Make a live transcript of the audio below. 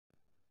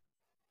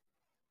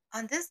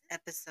On this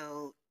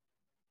episode,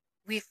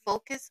 we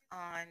focus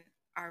on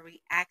our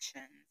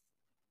reactions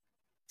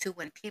to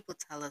when people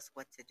tell us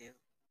what to do.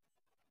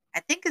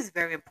 I think it's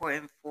very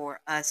important for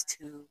us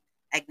to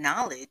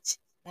acknowledge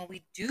when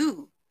we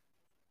do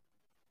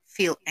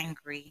feel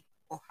angry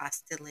or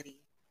hostility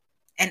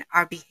and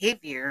our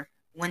behavior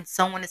when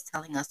someone is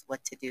telling us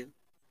what to do.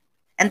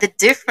 And the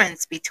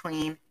difference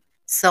between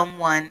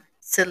someone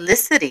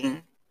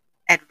soliciting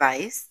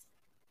advice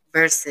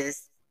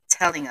versus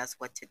telling us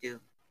what to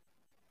do.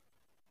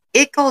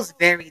 It goes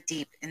very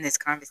deep in this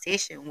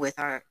conversation with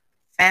our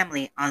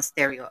family on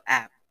Stereo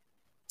app.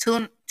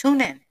 Tune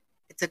in.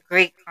 It's a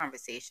great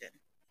conversation.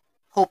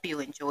 Hope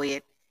you enjoy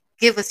it.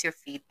 Give us your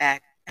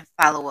feedback and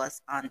follow us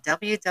on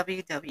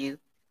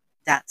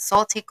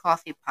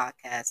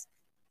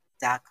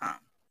www.saltycoffeepodcast.com.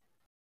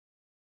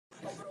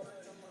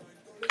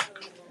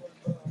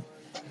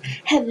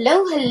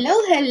 Hello, hello,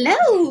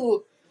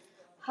 hello.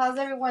 How's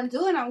everyone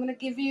doing? I'm going to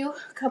give you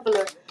a couple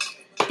of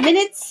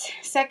minutes,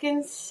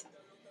 seconds,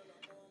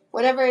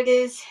 whatever it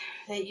is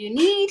that you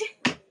need.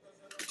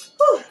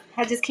 Whew,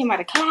 I just came out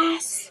of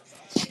class.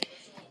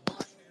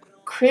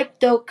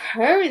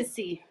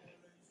 Cryptocurrency.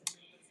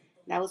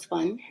 That was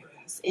fun.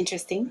 It's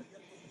interesting.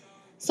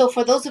 So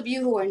for those of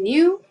you who are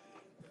new,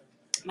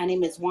 my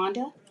name is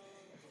Wanda,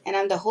 and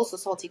I'm the host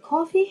of Salty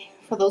Coffee.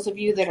 For those of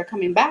you that are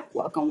coming back,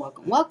 welcome,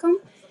 welcome, welcome.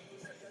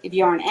 If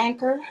you're on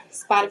Anchor,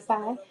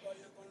 Spotify,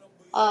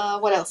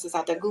 what else is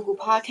out there? Google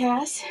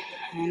Podcasts,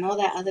 and all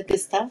that other good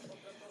stuff.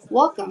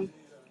 Welcome.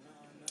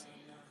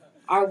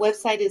 Our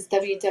website is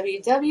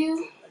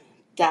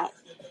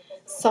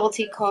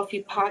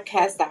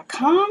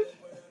www.saltycoffeepodcast.com.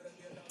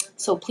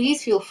 So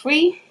please feel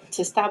free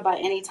to stop by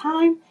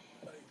anytime.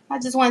 I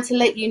just wanted to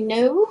let you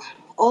know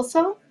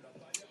also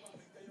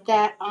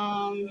that,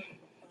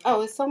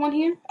 is someone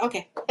here?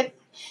 Okay. Hey,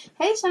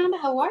 Shonda,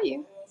 how are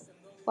you?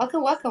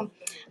 Welcome, welcome.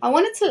 I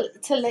wanted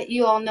to let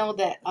you all know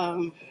that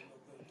I'm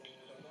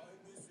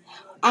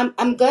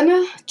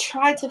gonna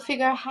try to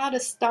figure out how to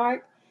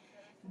start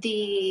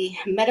the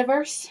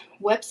Metaverse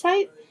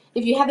website.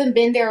 If you haven't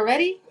been there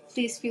already,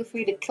 please feel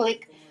free to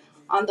click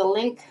on the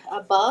link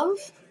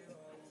above.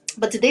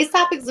 But today's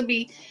topics will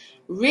be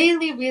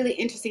really, really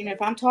interesting.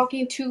 If I'm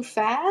talking too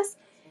fast,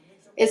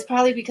 it's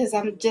probably because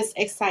I'm just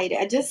excited.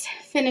 I just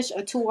finished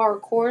a 2-hour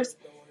course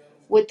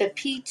with the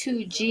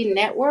P2G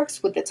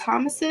networks with the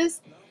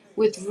Thomases,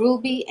 with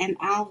Ruby and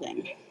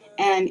Alvin.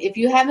 And if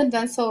you haven't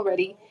done so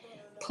already,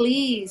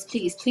 please,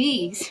 please,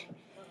 please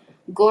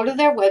go to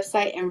their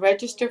website and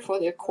register for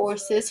their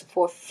courses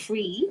for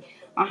free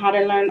on how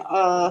to learn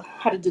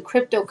how to do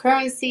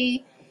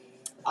cryptocurrency,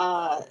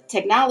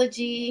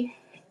 technology.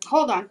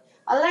 Hold on.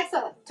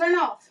 Alexa, turn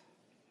off.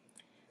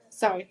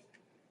 Sorry.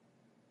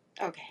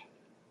 Okay.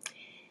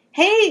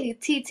 Hey,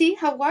 TT,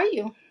 how are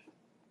you?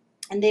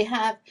 And they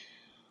have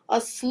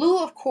a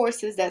slew of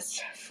courses that's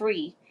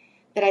free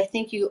that I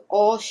think you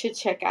all should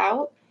check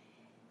out.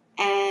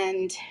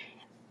 And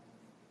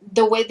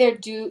the way they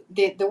do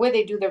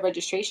the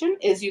registration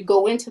is you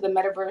go into the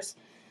Metaverse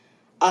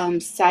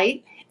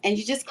site and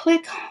you just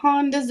click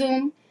on the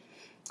Zoom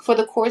for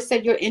the course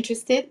that you're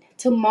interested.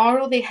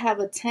 Tomorrow they have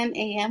a 10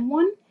 a.m.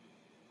 one.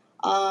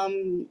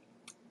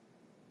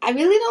 I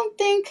really don't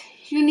think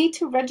you need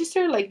to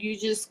register. Like, you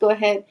just go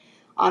ahead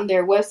on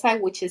their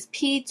website, which is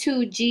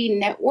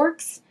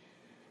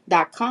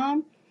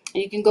p2gnetworks.com.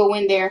 And you can go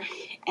in there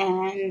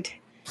and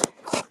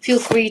feel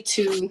free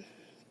to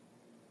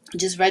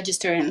just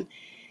register. And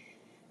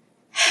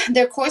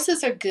their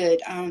courses are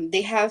good.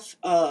 They have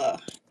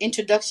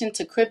introduction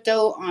to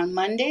crypto on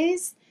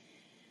Mondays,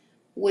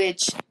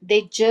 which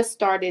they just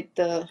started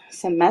the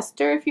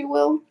semester, if you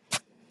will.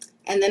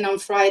 And then on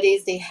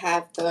Fridays, they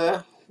have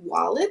the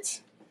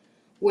wallet,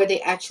 where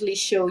they actually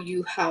show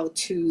you how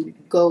to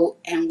go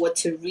and what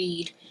to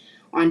read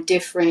on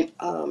different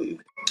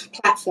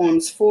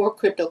platforms for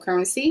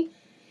cryptocurrency.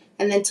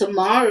 And then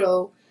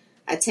tomorrow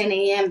at 10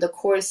 a.m., the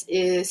course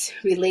is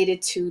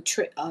related to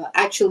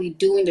actually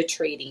doing the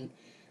trading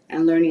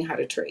and learning how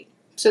to trade.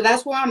 So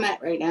that's where I'm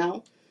at right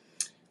now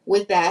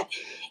with that.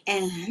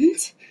 And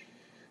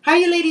how are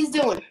you ladies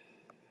doing?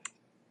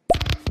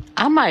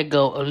 I might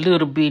go a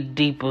little bit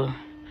deeper.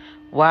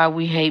 Why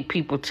we hate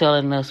people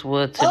telling us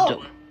what to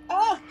do.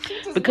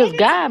 Because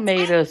God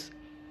made us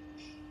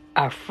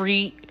a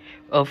free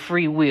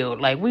will.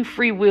 Like, we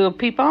free will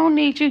people. I don't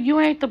need you. You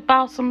ain't the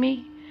boss of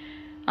me.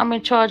 I'm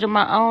in charge of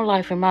my own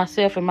life and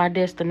myself and my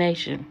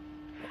destination.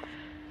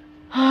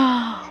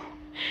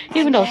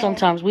 Even though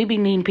sometimes we be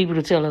needing people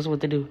to tell us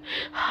what to do.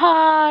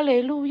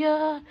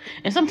 Hallelujah.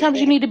 And sometimes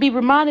you need to be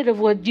reminded of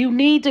what you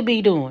need to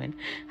be doing.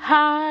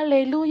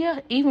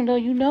 Hallelujah. Even though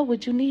you know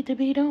what you need to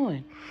be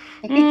doing.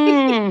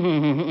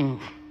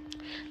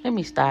 Let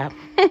me stop.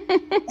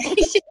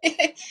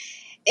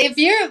 If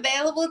you're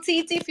available,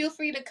 TT, feel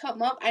free to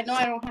come up. I know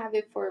I don't have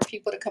it for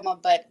people to come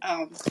up, but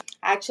I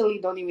actually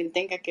don't even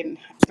think I can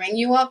bring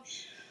you up.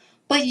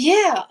 But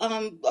yeah,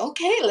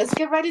 okay, let's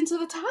get right into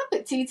the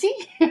topic, TT.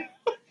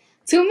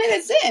 2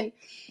 minutes in.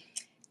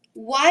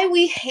 Why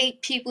we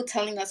hate people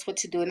telling us what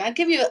to do. And I'll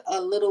give you a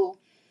little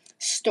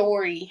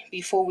story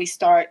before we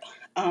start,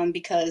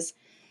 because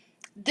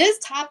this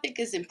topic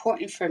is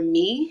important for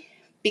me,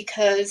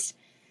 because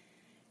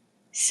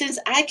since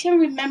I can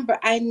remember,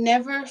 I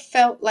never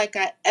felt like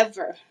I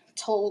ever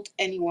told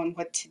anyone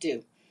what to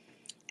do,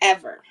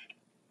 ever.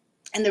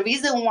 And the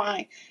reason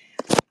why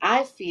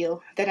I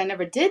feel that I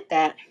never did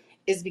that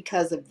is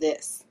because of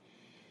this.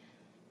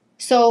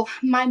 So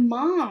my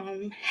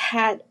mom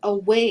had a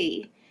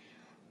way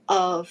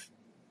of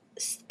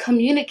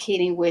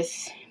communicating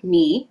with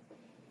me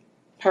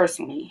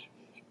personally,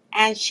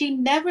 and she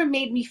never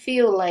made me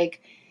feel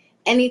like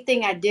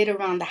anything I did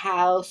around the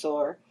house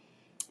or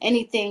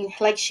anything,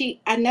 like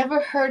I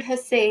never heard her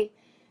say,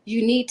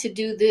 you need to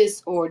do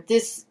this, or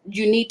this,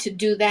 you need to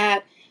do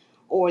that,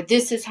 or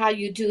this is how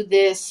you do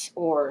this,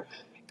 or,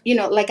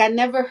 like I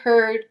never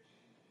heard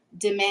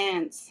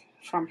demands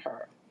from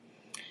her.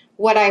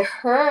 What I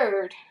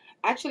heard,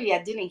 actually,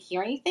 I didn't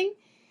hear anything.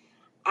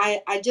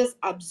 I just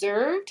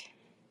observed,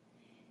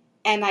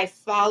 and I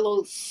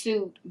followed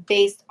suit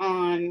based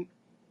on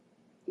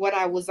what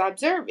I was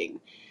observing.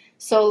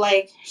 So,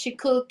 like, she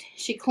cooked,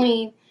 she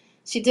cleaned,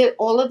 she did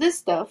all of this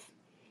stuff.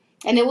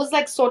 And it was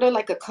like sort of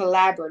like a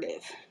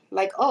collaborative.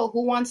 Like, oh,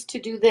 who wants to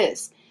do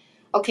this?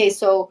 Okay,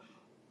 so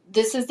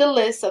this is the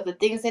list of the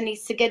things that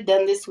needs to get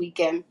done this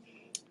weekend.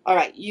 All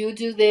right, you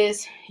do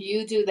this,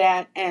 you do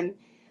that. And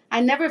I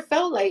never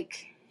felt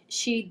like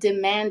she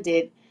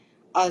demanded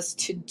us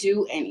to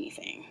do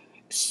anything.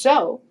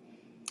 So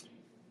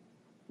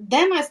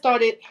then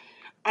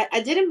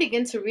I didn't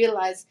begin to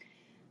realize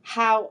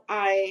how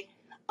I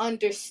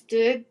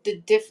understood the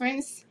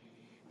difference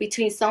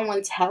between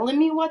someone telling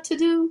me what to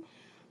do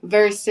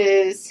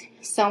versus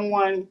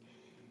someone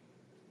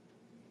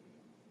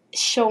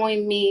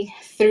showing me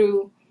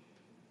through,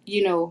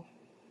 you know,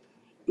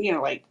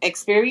 like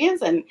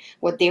experience and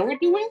what they were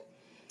doing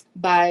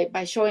by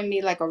showing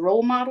me like a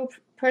role model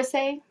per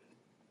se.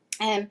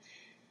 And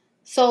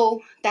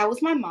so that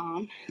was my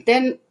mom.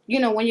 Then,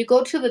 when you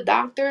go to the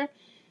doctor,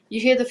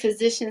 you hear the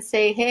physician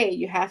say, hey,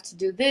 you have to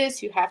do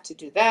this, you have to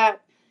do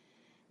that.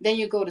 Then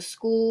you go to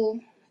school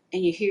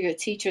and you hear your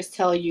teachers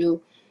tell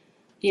you,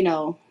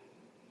 you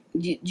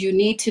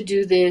need to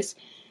do this,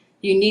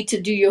 you need to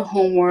do your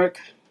homework.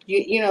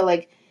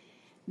 Like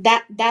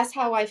that's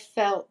how I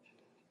felt.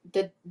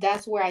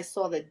 That's where I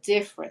saw the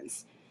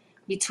difference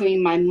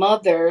between my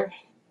mother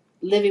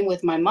living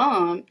with my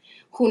mom,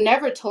 who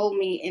never told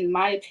me, in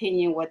my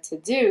opinion, what to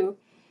do,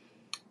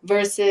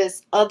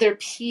 versus other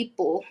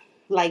people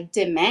like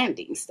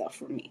demanding stuff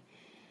from me.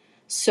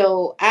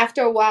 So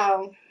after a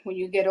while, when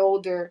you get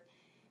older,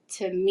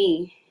 to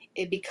me,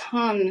 it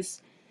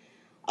becomes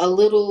a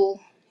little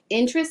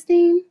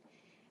interesting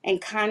and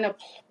kind of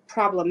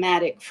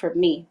problematic for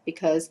me,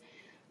 because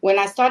when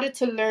I started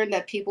to learn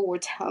that people were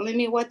telling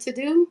me what to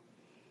do,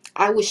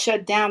 I was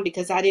shut down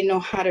because I didn't know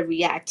how to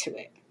react to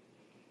it.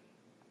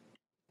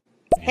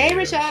 Hey,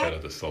 Yeah, Rashad. shout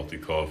out to Salty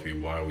Coffee.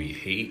 Why we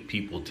hate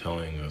people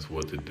telling us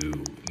what to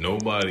do.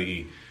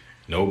 Nobody,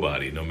 no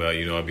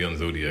matter, I be on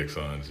zodiac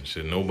signs and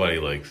shit. Nobody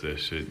likes that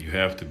shit. You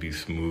have to be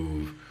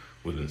smooth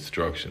with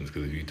instructions,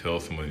 because if you tell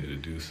somebody to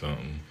do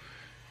something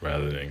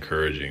rather than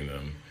encouraging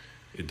them,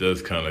 it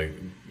does kind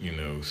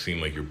of,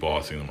 seem like you're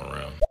bossing them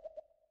around.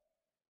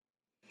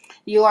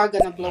 You are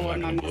going to I'm blow up not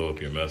my going to mouth. blow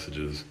up your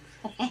messages.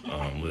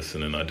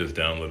 Listen, and I just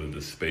downloaded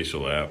the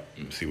Spatial app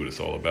and see what it's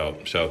all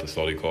about. Shout out to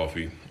Salty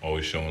Coffee,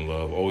 always showing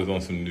love, always on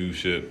some new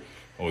shit,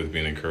 always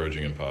being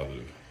encouraging and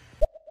positive.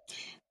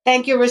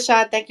 Thank you,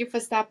 Rashad. Thank you for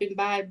stopping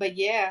by. But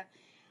yeah,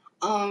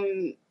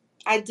 um,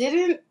 I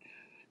didn't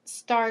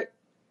start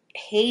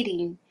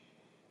hating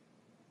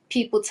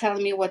people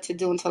telling me what to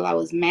do until I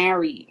was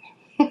married.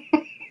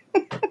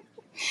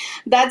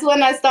 That's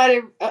when I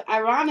started,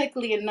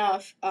 ironically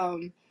enough,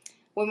 when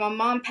my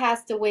mom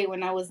passed away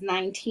when I was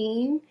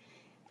 19,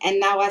 and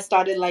now I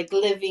started like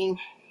living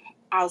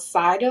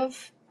outside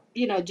of,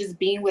 just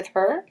being with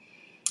her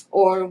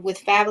or with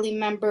family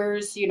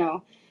members,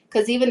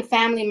 because even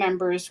family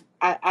members,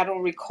 I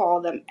don't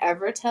recall them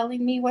ever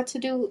telling me what to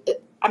do.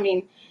 I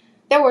mean,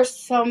 there were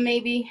some,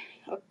 maybe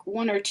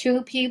one or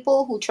two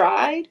people who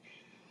tried,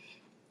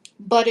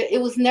 but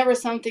it was never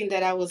something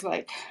that I was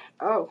like,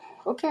 oh,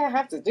 okay, I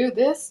have to do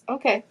this.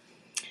 Okay.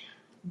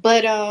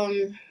 But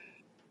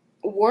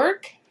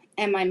work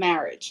and my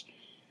marriage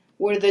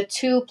were the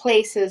two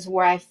places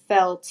where I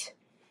felt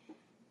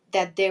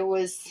that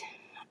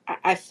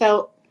I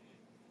felt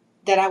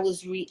that I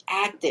was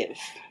reactive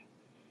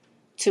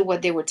to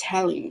what they were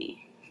telling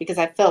me, because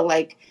I felt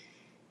like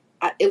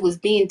it was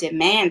being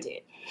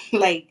demanded.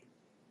 Like,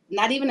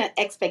 not even an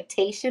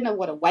expectation of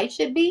what a wife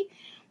should be,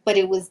 but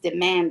it was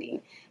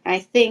demanding. And I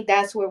think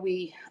that's where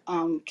we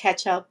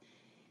catch up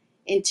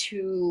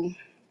into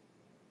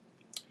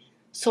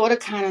sort of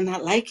kind of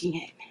not liking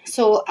it.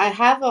 So I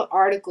have an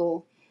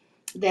article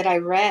that I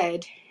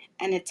read,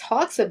 and it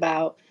talks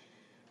about,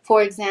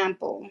 for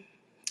example,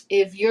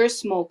 if you're a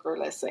smoker,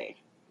 let's say,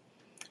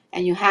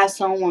 and you have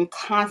someone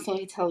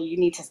constantly tell you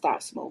need to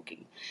stop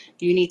smoking,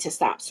 you need to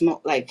stop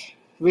smoke. Like,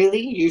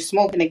 really? You're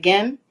smoking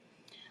again?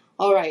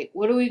 All right,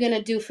 what are we going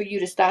to do for you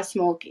to stop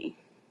smoking?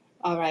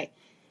 All right.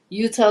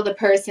 You tell the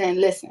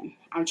person, listen,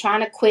 I'm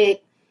trying to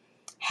quit.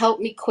 Help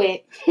me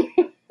quit.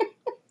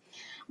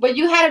 But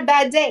you had a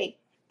bad day.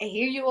 And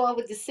here you are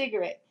with the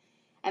cigarette.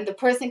 And the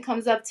person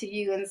comes up to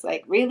you and it's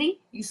like, really?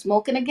 You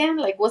smoking again?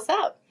 Like, what's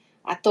up?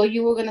 I thought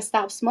you were going to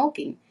stop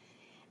smoking.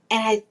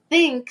 And I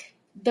think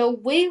the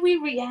way we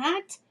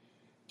react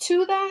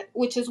to that,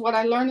 which is what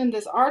I learned in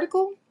this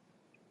article,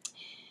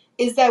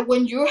 is that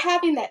when you're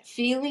having that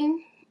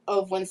feeling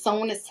of when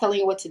someone is telling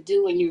you what to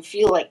do and you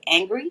feel like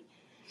angry,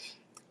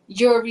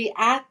 you're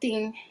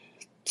reacting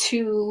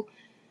to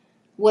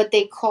what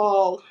they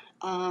call,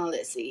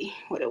 let's see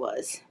what it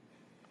was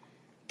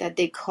that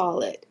they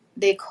call it.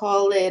 They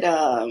call it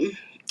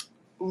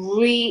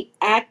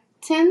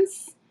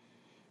reactance.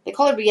 They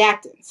call it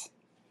reactance.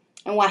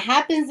 And what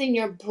happens in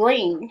your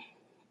brain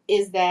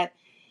is that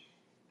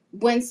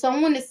when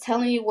someone is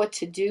telling you what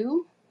to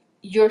do,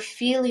 you're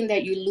feeling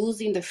that you're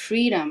losing the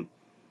freedom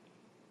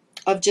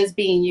of just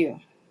being you.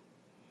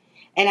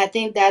 And I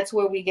think that's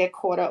where we get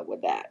caught up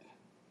with that.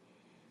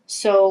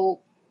 So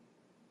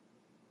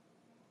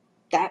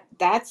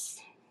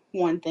that's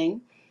one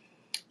thing.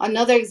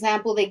 Another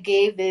example they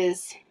gave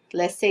is,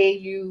 let's say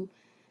you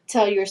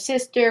tell your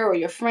sister or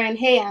your friend,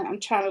 hey, I'm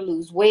trying to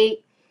lose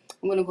weight.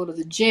 I'm going to go to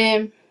the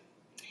gym.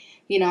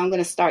 I'm going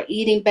to start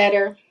eating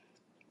better.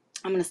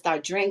 I'm going to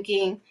start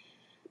drinking.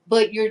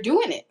 But you're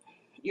doing it.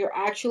 You're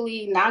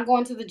actually not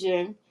going to the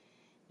gym.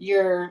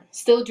 You're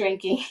still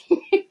drinking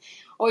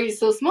or you're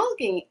still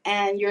smoking.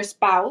 And your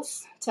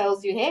spouse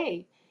tells you,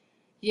 hey,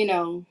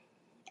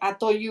 I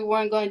thought you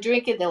weren't going to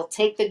drink it. They'll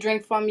take the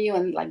drink from you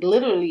and like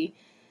literally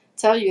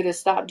tell you to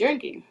stop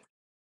drinking.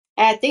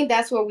 And I think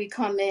that's where we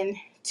come in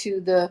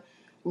to the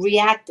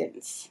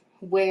reactance,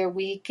 where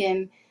we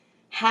can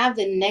have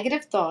the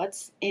negative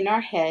thoughts in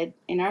our head,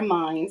 in our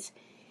minds,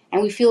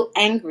 and we feel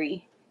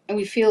angry and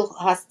we feel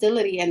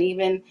hostility and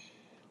even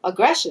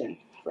aggression,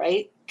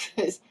 right?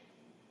 Because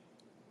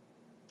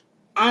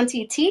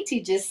Auntie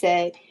Titi just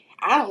said,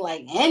 I don't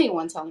like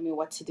anyone telling me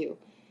what to do.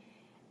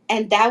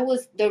 And that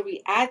was the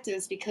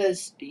reactance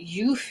because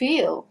you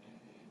feel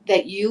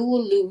that you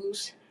will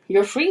lose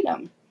your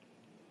freedom,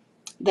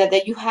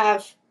 that you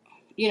have,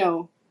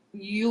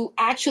 you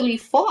actually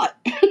fought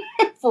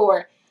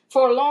for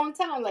a long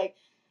time. Like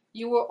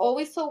you were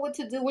always told what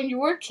to do when you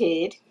were a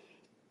kid.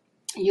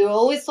 You were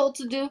always told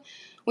to do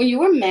when you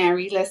were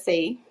married, let's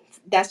say.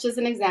 That's just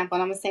an example.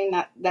 And I'm not saying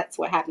that that's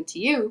what happened to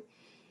you.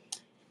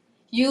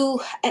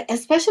 You,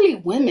 especially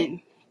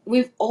women,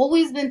 we've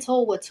always been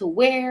told what to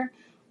wear,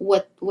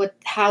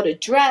 how to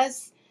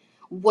dress,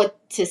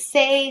 what to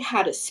say,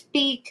 how to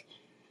speak,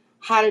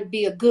 how to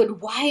be a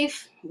good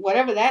wife,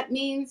 whatever that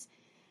means.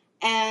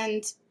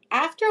 And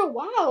after a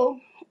while,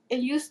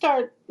 you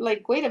start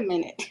like, wait a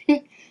minute.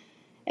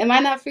 Am I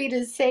not free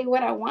to say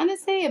what I want to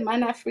say? Am I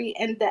not free?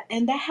 And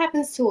that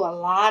happens to a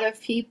lot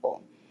of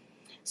people.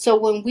 So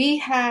when we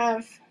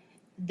have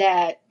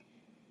that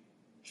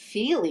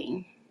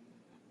feeling,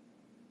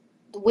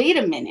 wait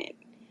a minute,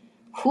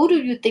 who do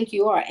you think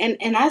you are?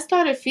 And I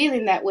started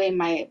feeling that way in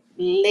my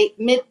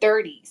mid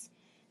 30s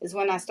is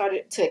when I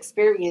started to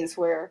experience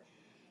where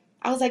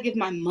I was like, if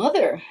my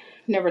mother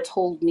never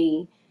told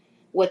me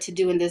what to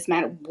do in this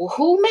matter,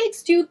 who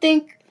makes you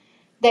think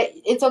that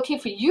it's okay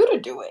for you to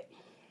do it?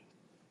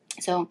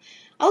 So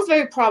I was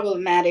very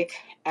problematic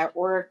at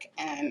work,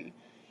 and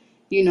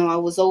I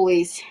was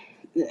always,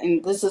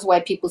 and this is why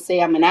people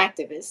say I'm an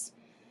activist,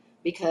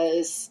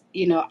 because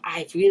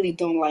I really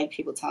don't like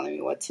people telling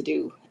me what to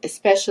do,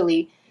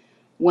 especially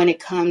when it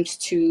comes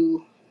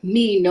to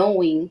me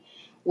knowing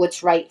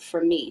what's right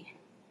for me,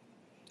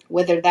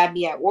 whether that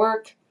be at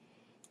work,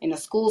 in a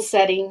school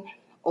setting,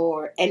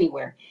 or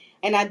anywhere.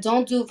 And I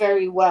don't do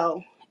very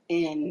well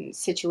in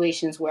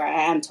situations where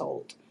I am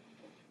told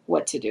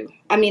what to do.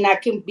 I mean, I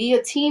can be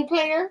a team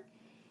player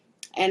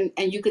and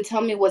you could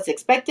tell me what's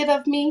expected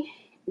of me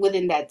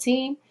within that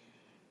team,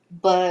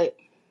 but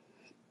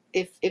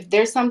if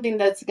there's something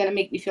that's going to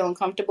make me feel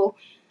uncomfortable,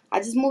 I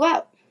just move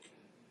out.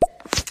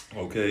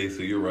 Okay,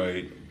 so you're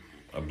right.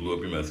 I blew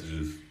up your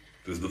messages.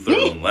 This is the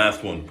third one,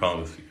 last one,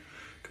 promise you.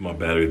 Cause my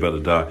battery's about to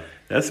die.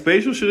 That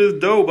spatial shit is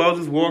dope. I was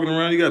just walking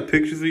around. You got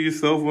pictures of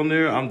yourself on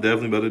there. I'm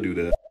definitely about to do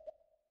that.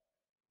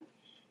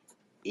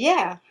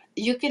 Yeah,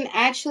 you can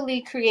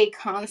actually create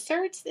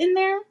concerts in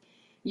there.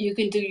 You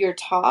can do your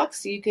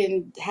talks. You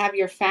can have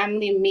your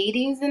family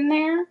meetings in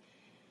there.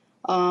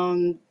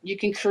 You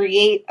can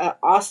create an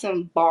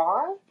awesome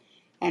bar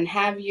and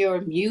have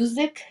your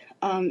music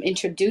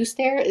introduced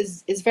there.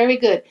 Is very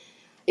good.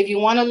 If you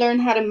want to learn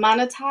how to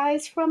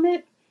monetize from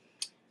it,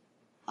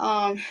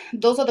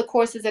 those are the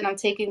courses that I'm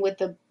taking with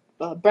the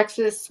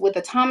Breakfast with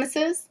the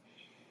Thomases,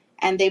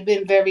 and they've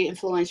been very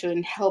influential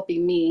in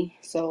helping me.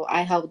 So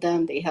I help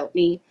them, they help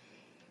me.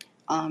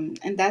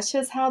 And that's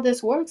just how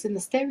this works in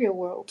the stereo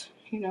world.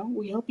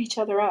 We help each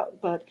other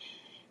out. But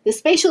the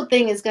spatial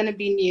thing is going to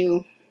be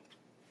new.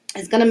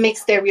 It's going to make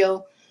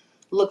stereo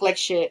look like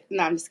shit.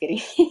 No, I'm just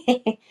kidding.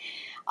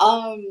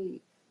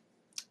 um,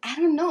 I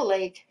don't know.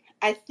 Like,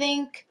 I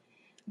think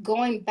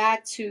going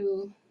back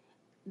to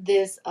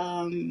this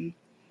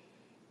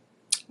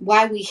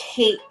why we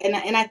hate, and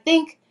I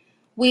think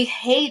we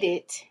hate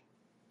it.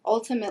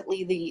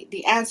 Ultimately,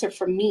 the answer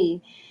for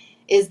me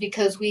is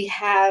because we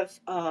have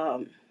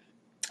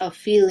a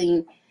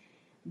feeling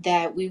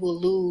that we will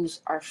lose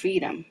our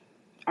freedom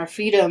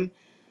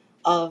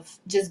of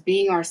just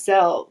being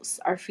ourselves,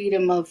 our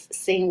freedom of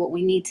saying what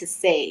we need to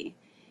say.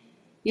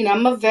 You know,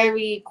 I'm a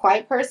very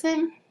quiet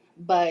person,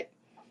 but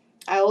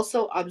I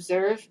also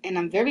observe and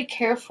I'm very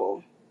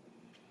careful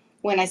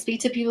when I speak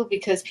to people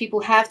because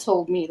people have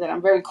told me that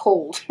I'm very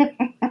cold.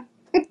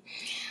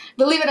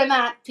 Believe it or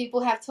not,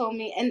 people have told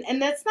me,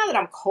 and that's not that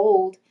I'm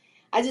cold.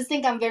 I just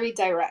think I'm very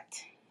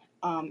direct.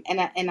 And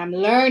I'm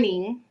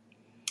learning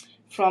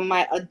from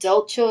my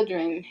adult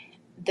children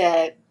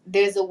that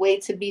there's a way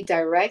to be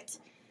direct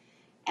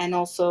and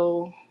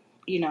also,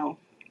 you know,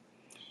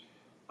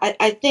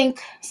 I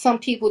think some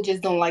people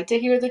just don't like to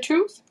hear the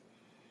truth,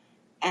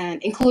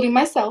 and including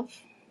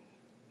myself.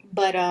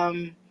 But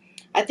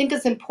I think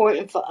it's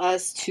important for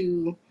us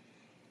to,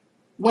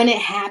 when it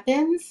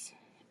happens,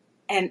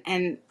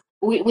 and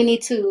we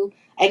need to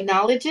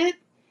acknowledge it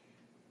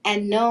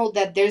and know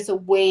that there's a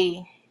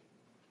way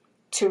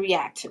to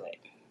react to it,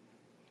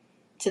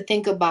 to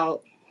think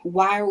about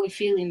why are we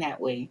feeling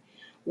that way?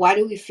 Why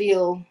do we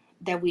feel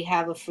that we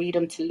have a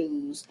freedom to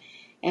lose?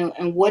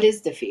 And what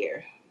is the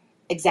fear?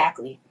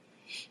 Exactly.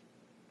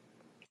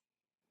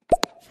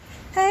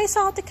 Hey,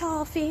 Salty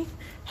Coffee.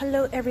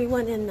 Hello,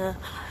 everyone in the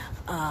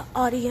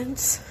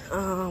audience.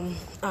 Oh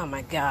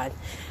my God.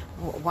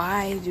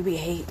 Why do we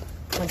hate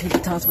when people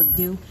tell us what to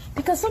do?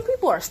 Because some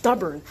people are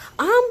stubborn.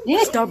 I'm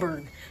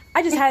stubborn.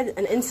 I just had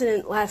an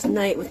incident last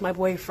night with my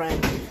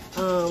boyfriend.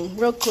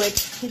 Real quick,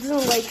 he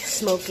doesn't like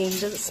smoking.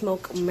 He doesn't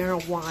smoke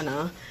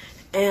marijuana.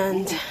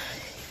 And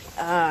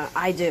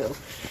I do.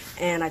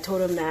 And I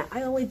told him that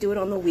I only do it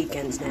on the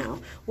weekends now.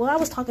 Well, I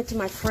was talking to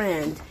my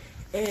friend,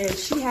 and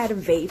she had a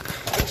vape,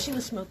 and she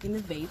was smoking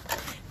the vape,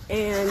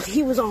 and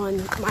he was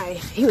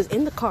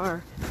in the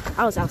car.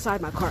 I was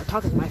outside my car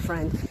talking to my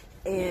friend,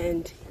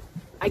 and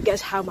I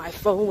guess how my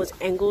phone was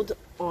angled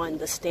on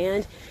the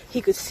stand,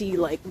 he could see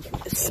like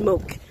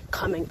smoke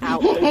coming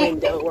out the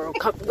window, or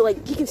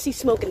like he can see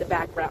smoke in the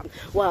background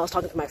while I was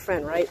talking to my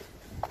friend, right?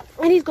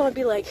 And he's gonna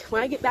be like,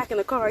 when I get back in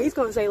the car, he's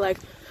gonna say like,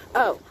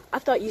 "Oh, I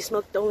thought you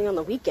smoked only on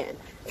the weekend,"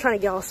 trying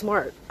to get all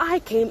smart. I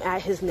came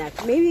at his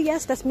neck. Maybe,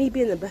 yes, that's me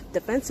being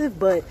defensive,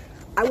 but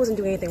I wasn't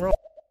doing anything wrong.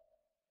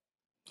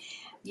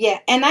 Yeah,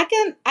 and I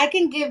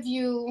can give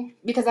you,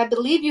 because I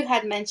believe you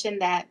had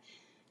mentioned that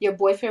your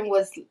boyfriend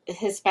was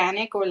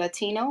Hispanic or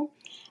Latino,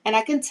 and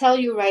I can tell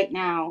you right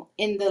now,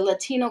 in the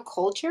Latino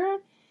culture,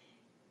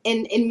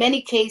 in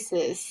many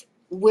cases,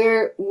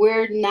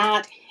 we're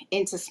not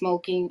into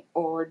smoking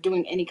or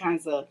doing any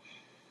kinds of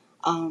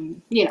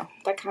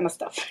that kind of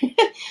stuff.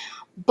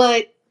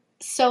 But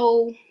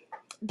so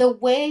the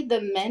way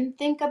the men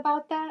think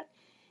about that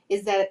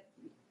is that,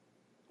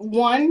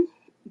 one,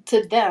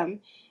 to them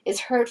is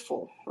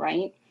hurtful,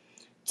 right?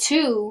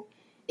 Two,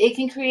 it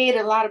can create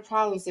a lot of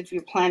problems if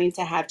you're planning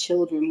to have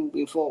children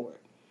moving forward.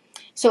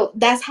 So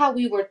that's how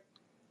we were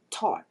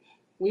taught.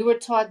 We were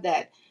taught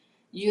that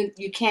you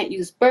can't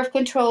use birth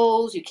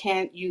controls, you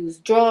can't use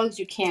drugs,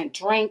 you can't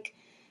drink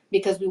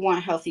because we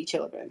want healthy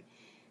children.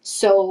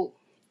 So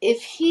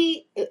if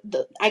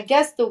I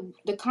guess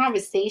the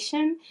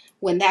conversation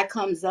when that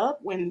comes up,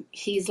 when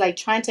he's like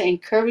trying to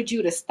encourage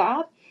you to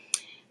stop,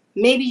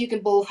 maybe you can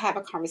both have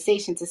a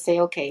conversation to say,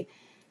 okay,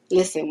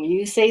 listen, when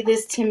you say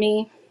this to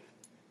me,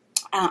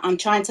 I'm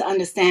trying to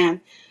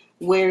understand,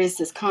 where is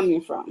this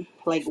coming from?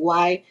 Like,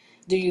 why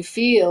do you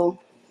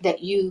feel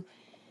that you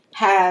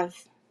have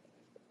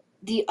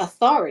the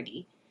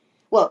authority?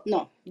 Well,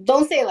 no,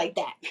 don't say it like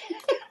that.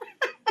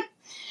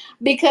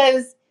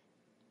 Because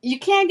you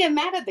can't get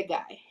mad at the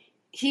guy.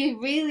 He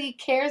really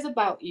cares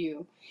about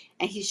you,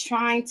 and he's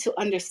trying to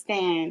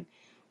understand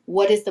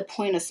what is the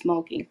point of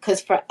smoking. Because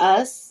for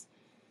us,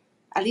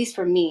 at least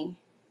for me,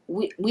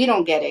 we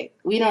don't get it.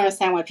 We don't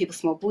understand why people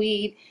smoke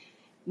weed.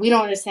 We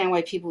don't understand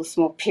why people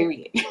smoke,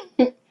 period.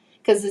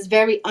 Because it's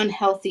very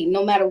unhealthy,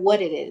 no matter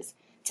what it is.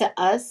 To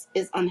us,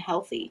 it's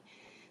unhealthy.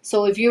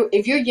 So if you're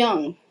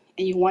young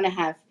and you want to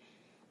have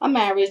a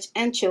marriage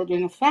and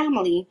children, a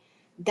family,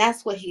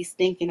 that's what he's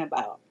thinking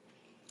about.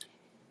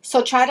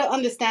 So try to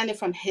understand it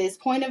from his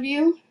point of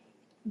view,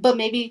 but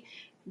maybe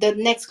the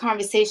next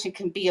conversation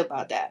can be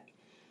about that.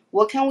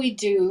 What can we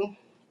do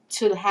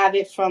to have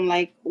it from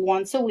like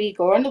once a week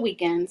or on the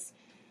weekends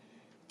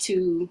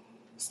to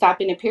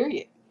stopping a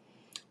period?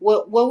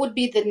 What would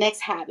be the next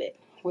habit?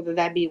 Whether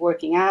that be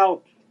working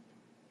out,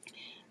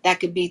 that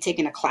could be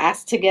taking a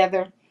class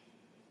together.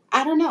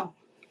 I don't know.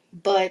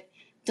 But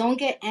don't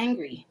get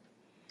angry,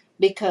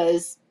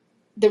 because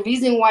the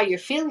reason why you're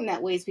feeling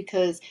that way is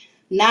because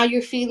now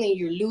you're feeling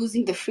you're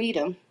losing the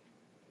freedom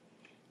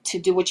to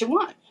do what you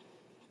want.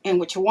 And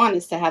what you want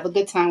is to have a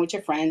good time with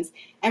your friends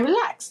and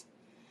relax.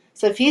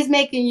 So if he's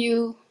making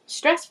you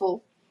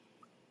stressful,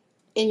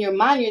 in your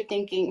mind you're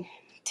thinking,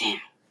 damn,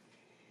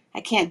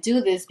 I can't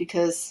do this,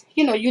 because,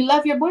 you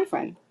love your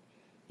boyfriend.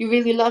 You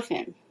really love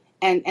him.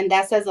 And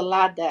that says a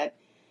lot that,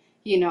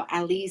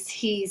 at least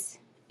he's,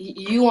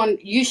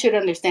 you should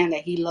understand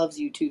that he loves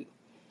you too,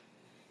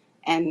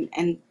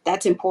 and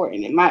that's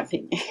important in my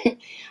opinion.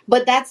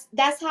 But that's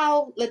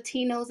how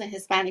Latinos and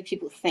Hispanic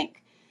people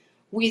think.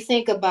 We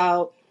think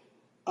about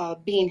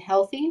being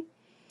healthy.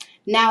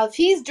 Now, if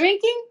he's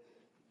drinking,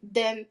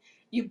 then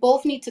you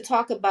both need to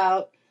talk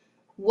about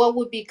what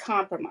would be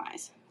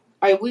compromise.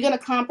 Are we going to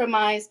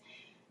compromise?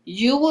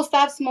 You will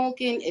stop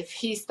smoking if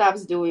he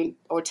stops doing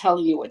or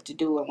telling you what to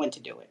do and when to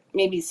do it.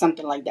 Maybe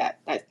something like that.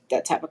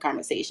 That type of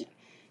conversation,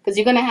 because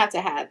you're going to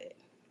have it.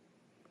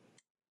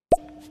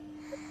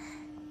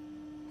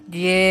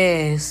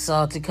 Yes,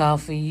 Salty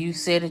Coffee, you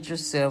said it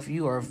yourself.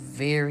 You are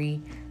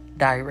very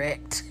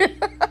direct.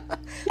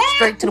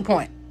 Straight to the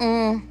point.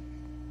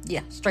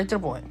 Yeah, straight to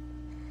the point.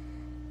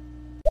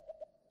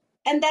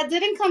 And that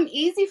didn't come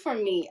easy for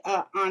me,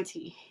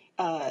 Auntie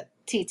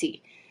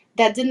TT.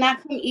 That did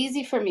not come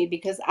easy for me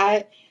because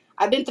I've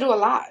been through a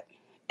lot,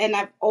 and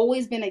I've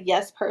always been a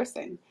yes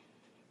person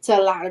to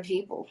a lot of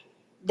people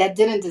that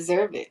didn't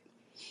deserve it.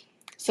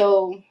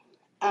 So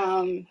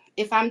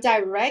if I'm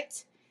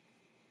direct,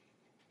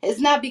 it's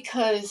not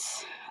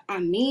because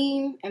I'm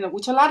mean, and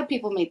which a lot of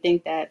people may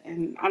think that,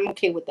 and I'm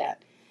okay with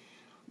that.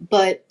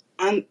 But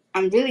I'm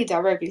really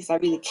direct because I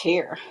really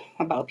care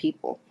about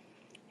people.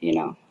 You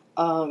know,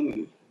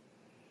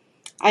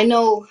 I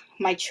know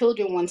my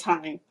children one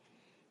time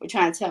were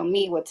trying to tell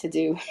me what to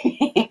do.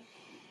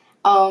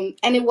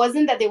 And it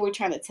wasn't that they were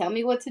trying to tell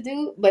me what to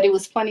do, but it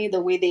was funny the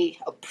way they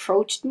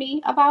approached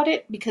me about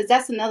it, because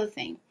that's another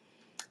thing.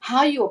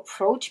 How you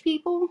approach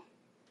people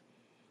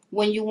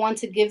when you want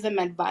to give them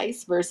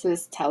advice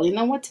versus telling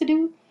them what to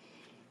do.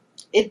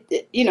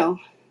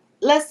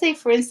 Let's say,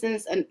 for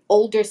instance, an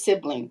older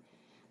sibling.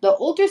 The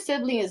older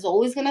sibling is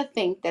always going to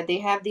think that they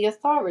have the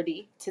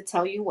authority to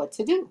tell you what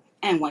to do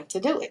and when to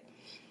do it.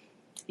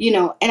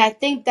 And I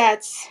think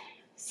that's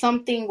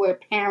something where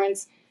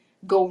parents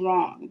go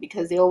wrong,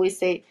 because they always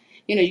say,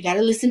 you got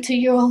to listen to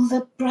your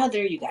older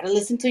brother, you got to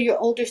listen to your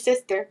older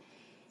sister.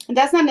 And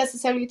that's not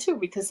necessarily true,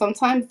 because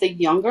sometimes the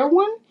younger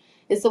one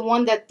is the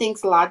one that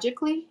thinks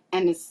logically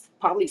and is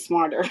probably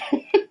smarter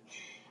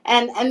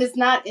and is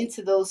not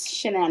into those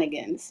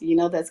shenanigans,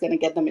 that's going to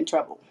get them in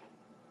trouble.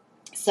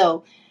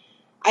 So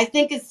I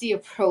think it's the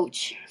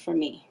approach for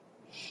me.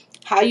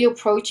 How you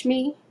approach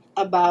me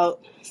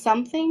about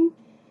something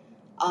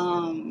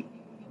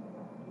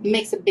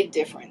makes a big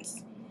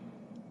difference.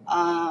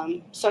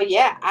 So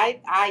yeah,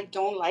 I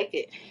don't like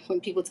it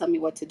when people tell me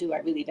what to do. I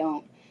really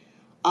don't.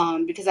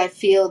 Because I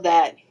feel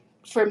that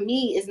for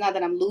me, it's not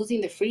that I'm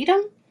losing the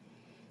freedom,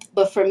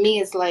 but for me,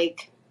 it's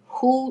like,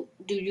 who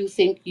do you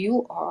think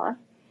you are?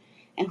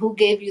 And who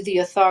gave you the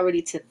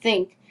authority to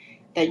think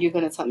that you're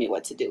going to tell me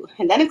what to do?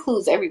 And that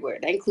includes everywhere.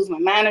 That includes my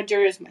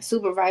managers, my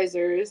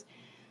supervisors,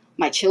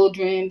 my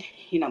children,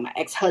 my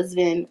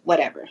ex-husband,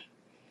 whatever.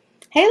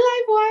 Hey,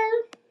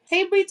 Livewire.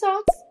 Hey, Bree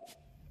Talks.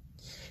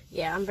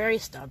 Yeah, I'm very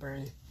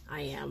stubborn.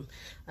 I am.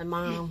 My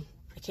mom,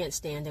 I can't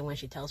stand it when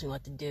she tells me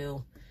what to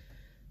do.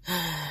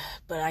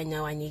 But I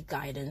know I need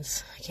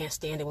guidance. I can't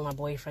stand it when my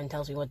boyfriend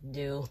tells me what to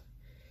do.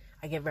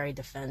 I get very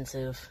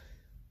defensive.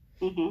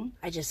 Mm-hmm.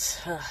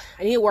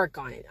 I need to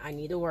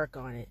work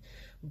on it.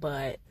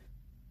 But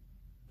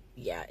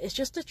yeah, it's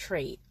just a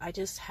trait. I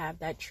just have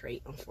that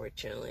trait,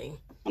 unfortunately.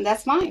 And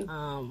that's fine.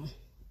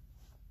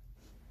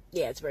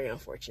 Yeah, it's very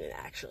unfortunate,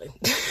 actually.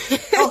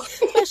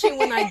 Especially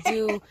when I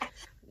do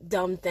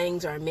dumb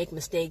things or I make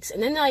mistakes.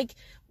 And then,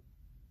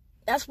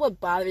 that's what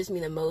bothers me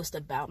the most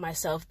about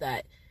myself,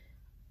 that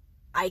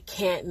I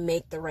can't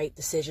make the right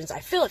decisions.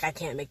 I feel like I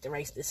can't make the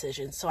right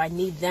decisions, so I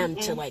need them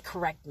to,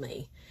 correct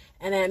me.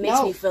 And then it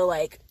makes me feel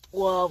like,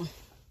 well,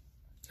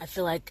 I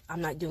feel like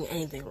I'm not doing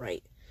anything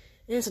right.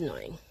 And it's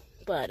annoying.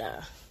 But,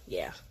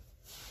 yeah.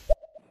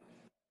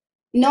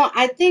 No,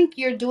 I think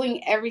you're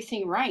doing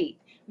everything right,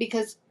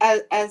 because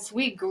as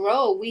we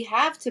grow, we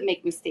have to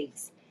make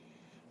mistakes.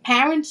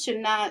 Parents should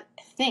not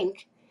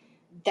think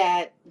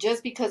that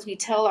just because we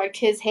tell our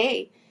kids,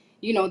 hey,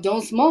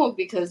 don't smoke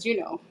because,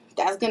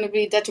 that's going to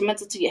be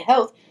detrimental to your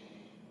health.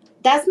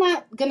 That's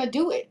not going to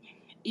do it.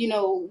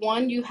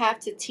 One, you have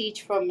to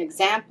teach from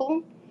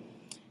example.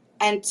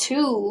 And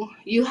two,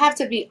 you have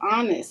to be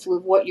honest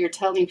with what you're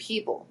telling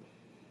people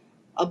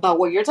about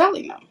what you're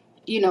telling them.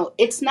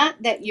 It's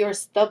not that you're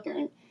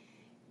stubborn.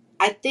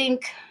 I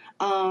think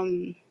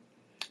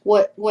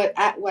what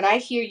I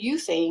hear you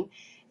saying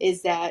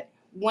is that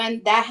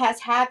when that has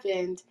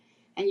happened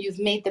and you've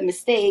made the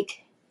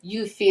mistake,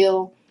 you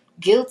feel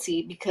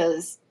guilty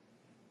because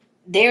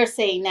they're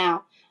saying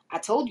now, I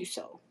told you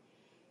so.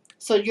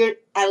 So you're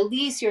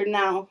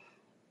now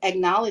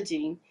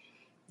acknowledging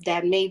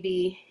that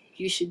maybe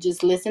you should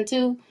just listen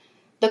to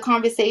the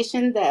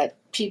conversation, that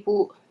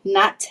people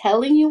not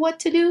telling you what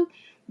to do,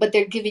 but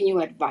they're giving you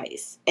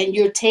advice, and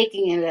you're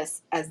taking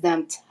it as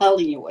them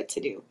telling you what to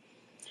do.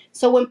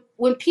 So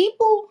when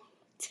people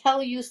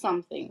tell you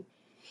something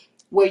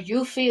where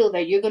you feel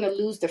that you're going to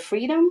lose the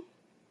freedom,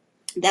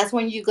 that's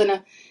when you're going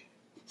to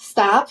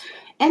stop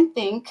and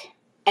think,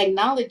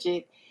 acknowledge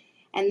it,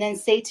 and then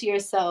say to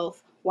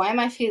yourself, why am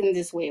I feeling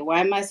this way? Why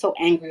am I so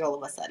angry all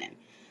of a sudden?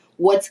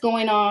 what's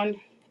going on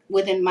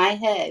within my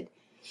head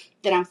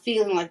that I'm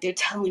feeling like they're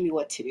telling me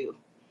what to do.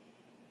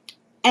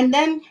 And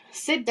then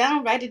sit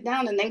down, write it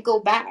down, and then go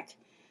back.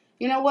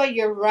 You know what?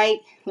 You're right.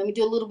 Let me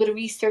do a little bit of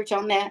research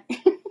on that.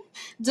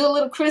 Do a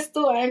little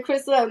iron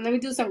crystal, and let me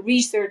do some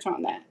research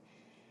on that.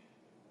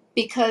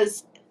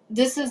 Because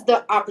this is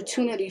the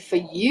opportunity for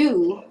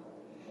you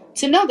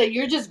to know that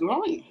you're just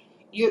growing.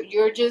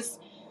 You're just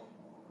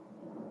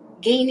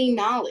gaining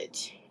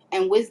knowledge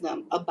and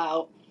wisdom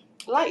about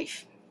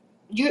life.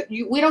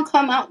 We don't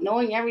come out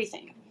knowing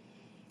everything.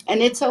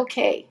 And it's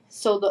okay.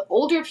 So the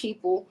older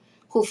people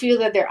who feel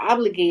that they're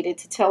obligated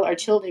to tell our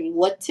children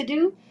what to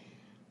do,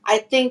 I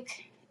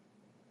think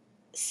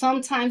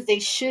sometimes they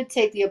should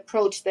take the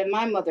approach that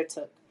my mother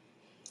took,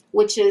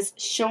 which is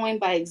showing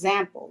by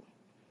example.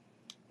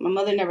 My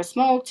mother never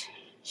smoked.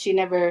 She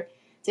never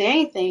did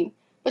anything,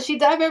 but she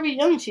died very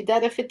young. She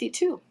died at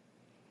 52.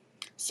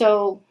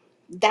 So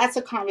that's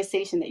a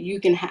conversation that you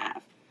can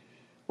have.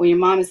 When your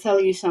mom is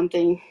telling you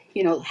something,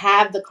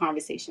 have the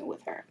conversation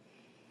with her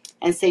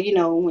and say,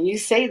 when you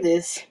say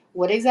this,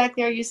 what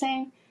exactly are you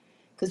saying?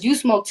 Because you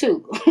smoke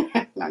too.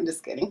 No, I'm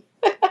just kidding.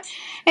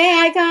 Hey,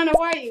 Icon, how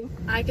are you?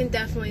 I can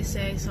definitely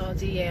say,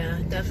 Salty, yeah,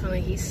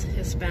 definitely he's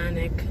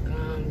Hispanic.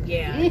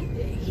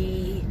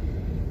 He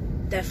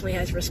definitely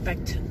has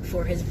respect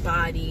for his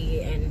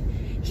body,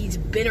 and he's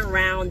been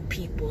around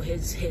people.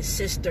 His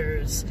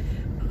sisters,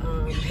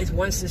 his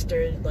one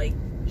sister, like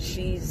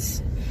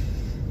she's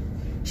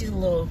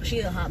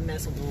a hot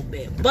mess a little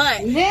bit,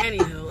 but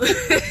anywho,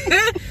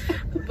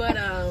 but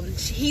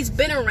he's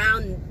been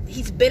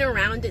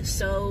around it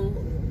so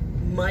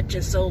much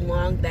and so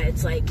long that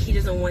it's like he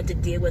doesn't want to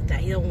deal with that.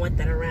 He don't want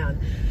that around.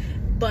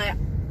 But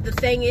the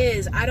thing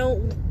is,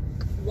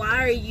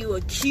 why are you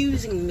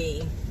accusing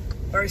me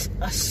or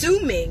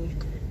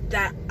assuming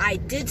that I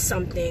did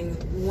something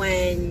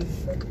when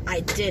I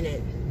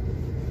didn't?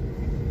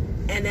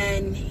 And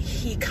then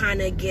he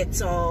kind of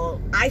gets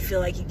I feel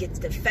like he gets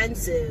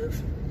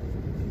defensive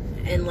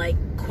and like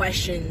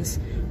questions,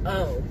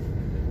 oh,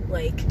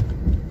 like,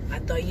 I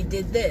thought you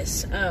did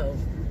this. Oh,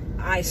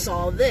 I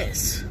saw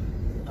this.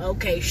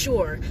 Okay,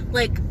 sure.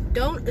 Like,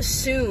 don't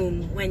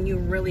assume when you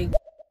really...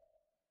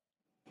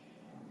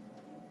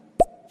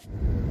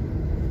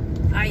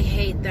 I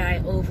hate that I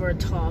over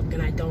talk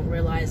and I don't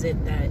realize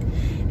that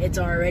it's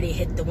already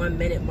hit the 1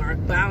 minute mark,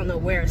 but I don't know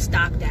where it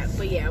stopped at.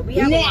 But yeah, we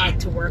have a lot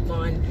to work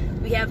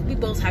on. We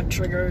both have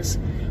triggers.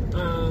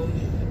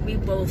 We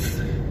both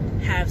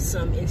have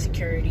some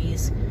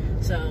insecurities.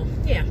 So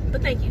yeah,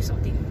 but thank you,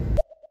 Salty.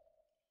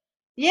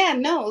 Yeah,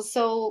 no.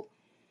 So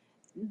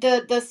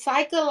the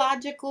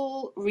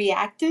psychological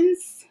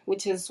reactance,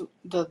 which is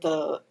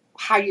the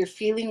how you're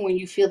feeling when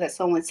you feel that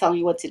someone's telling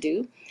you what to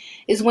do,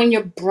 is when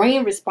your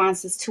brain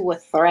responds to a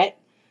threat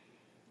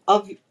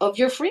of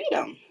your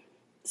freedom.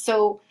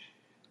 So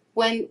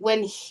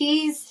when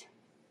he's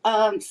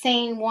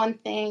saying one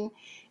thing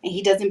and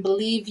he doesn't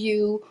believe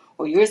you,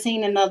 or you're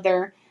saying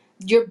another,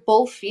 you're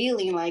both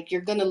feeling like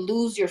you're gonna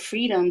lose your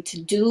freedom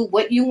to do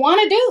what you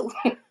want to do.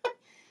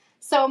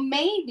 So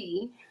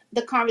maybe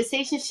the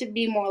conversation should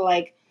be more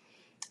like,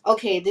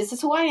 okay, this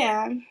is who I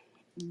am,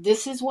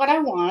 this is what I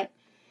want,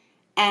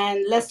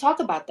 and let's talk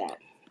about that.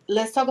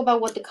 Let's talk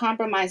about what the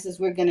compromises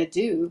we're gonna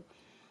do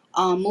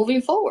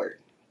moving forward.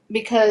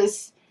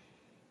 Because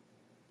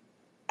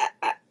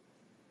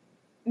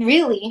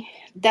really,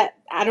 that,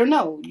 I don't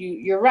know,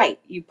 you're right.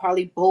 You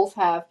probably both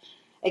have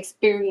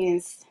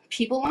experienced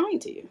people lying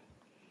to you,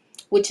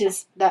 which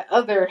is that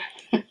other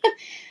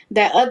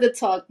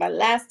talk. My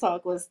last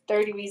talk was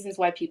 30 reasons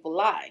why people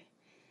lie.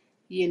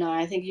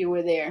 I think you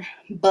were there.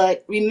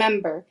 But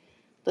remember,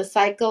 the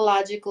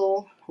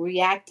psychological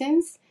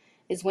reactance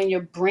is when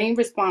your brain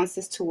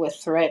responds to a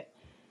threat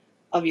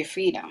of your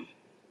freedom.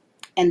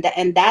 And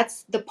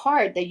that's the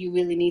part that you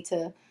really need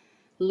to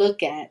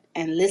look at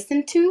and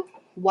listen to.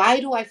 Why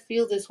do I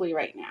feel this way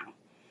right now?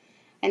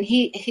 And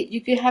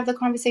you could have the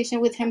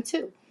conversation with him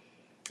too,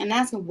 and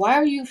ask him, why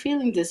are you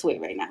feeling this way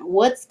right now?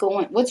 What's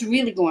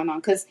really going on?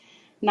 Because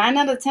 9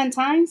 out of 10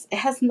 times, it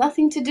has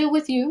nothing to do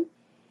with you.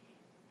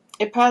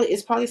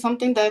 It's probably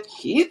something that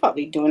he's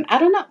probably doing. I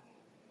don't know.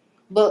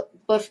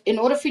 But in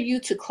order for you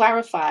to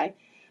clarify,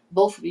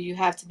 both of you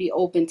have to be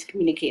open to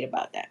communicate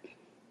about that.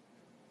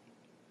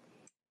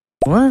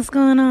 What's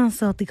going on,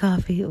 Salty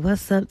Coffee?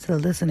 What's up to the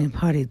listening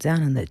party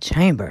down in the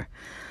chamber?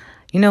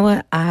 You know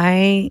what?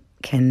 I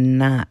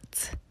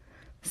cannot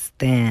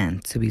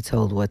stand to be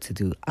told what to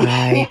do.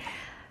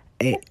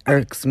 It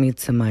irks me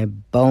to my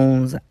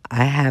bones.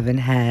 I haven't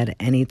had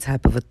any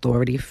type of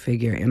authority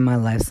figure in my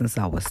life since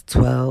I was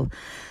 12.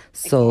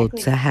 So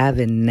exactly. To have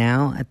it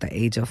now at the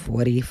age of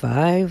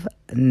 45,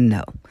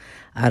 no.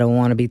 I don't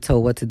want to be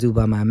told what to do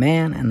by my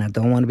man, and I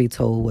don't want to be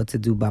told what to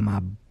do by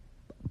my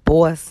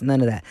boss, none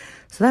of that.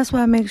 So that's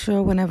why I make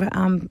sure whenever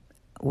I'm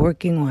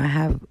working or I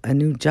have a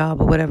new job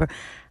or whatever,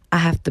 I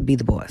have to be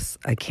the boss.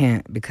 I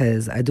can't,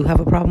 because I do have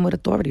a problem with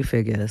authority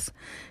figures.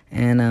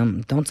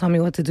 And don't tell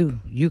me what to do.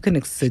 You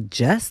can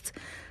suggest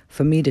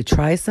for me to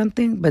try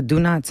something, but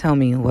do not tell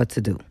me what to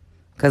do,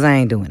 because I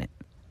ain't doing it.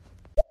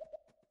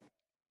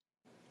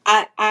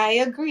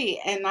 I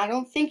agree. And I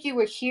don't think you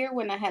were here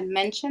when I had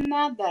mentioned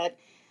that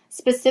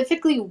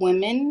specifically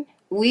women,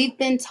 we've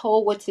been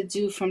told what to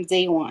do from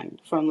day one,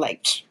 from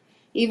like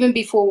even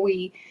before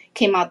we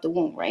came out the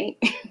womb, right?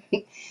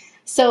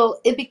 So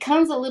it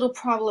becomes a little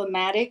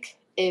problematic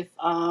if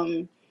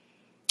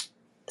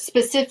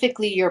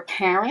specifically your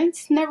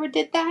parents never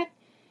did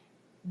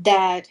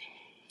that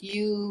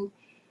you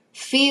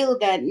feel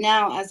that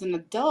now as an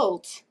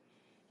adult,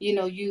 you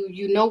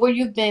know where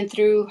you've been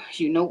through,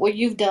 you know what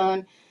you've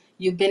done,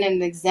 you've been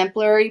an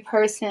exemplary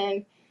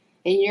person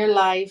in your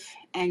life,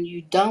 and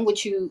you've done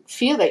what you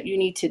feel that you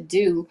need to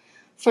do.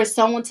 For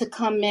someone to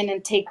come in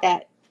and take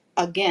that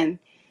again,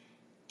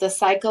 the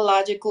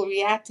psychological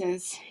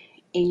reactance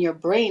in your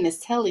brain is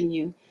telling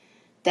you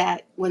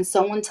that when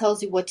someone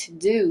tells you what to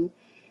do,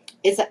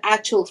 it's an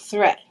actual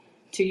threat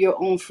to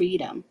your own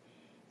freedom,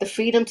 the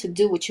freedom to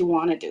do what you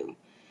want to do.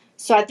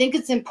 So I think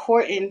it's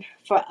important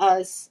for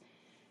us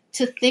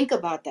to think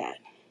about that.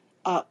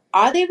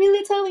 Are they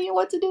really telling you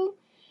what to do?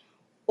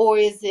 Or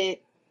is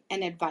it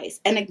an advice?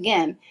 And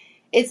again,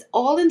 it's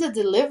all in the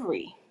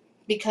delivery,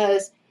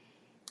 because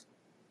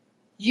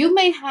you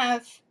may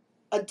have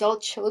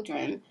adult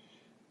children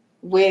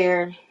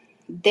where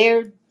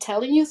they're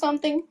telling you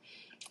something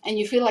and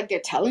you feel like they're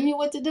telling you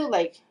what to do.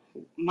 Like,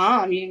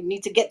 mom, you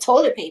need to get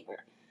toilet paper.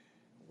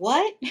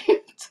 What?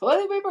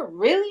 Toilet paper?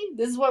 Really?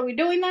 This is what we're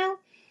doing now?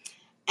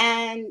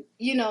 And,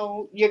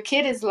 your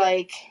kid is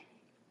like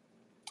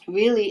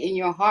really in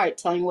your heart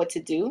telling you what to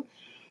do,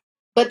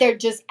 but they're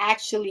just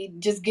actually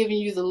just giving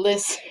you the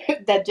list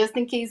that just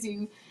in case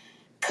you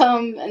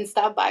come and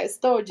stop by a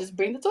store, just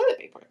bring the toilet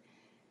paper.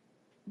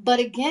 But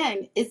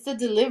again, it's the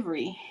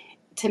delivery.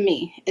 To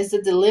me, it's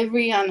the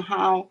delivery on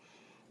how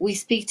we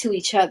speak to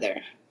each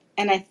other.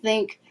 And I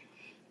think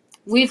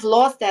we've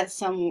lost that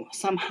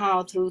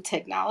somehow through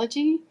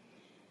technology,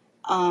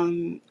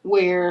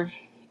 where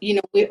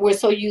we're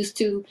so used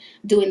to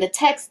doing the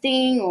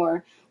texting,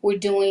 or we're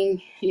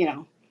doing,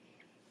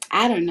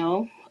 I don't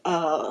know,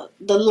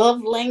 the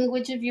love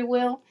language, if you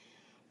will.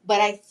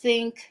 But I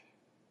think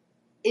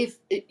if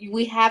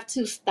we have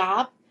to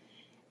stop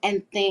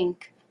and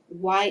think,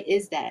 why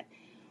is that?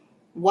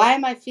 Why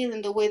am I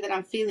feeling the way that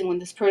I'm feeling when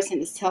this person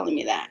is telling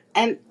me that?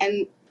 And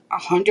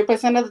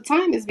 100% of the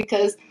time is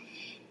because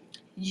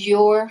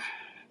you're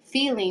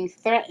feeling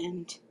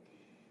threatened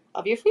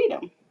of your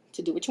freedom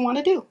to do what you want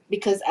to do.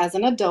 Because as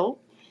an adult,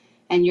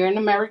 and you're an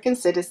American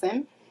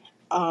citizen,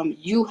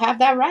 you have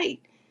that right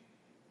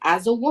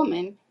as a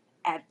woman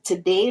at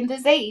today in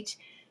this age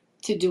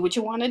to do what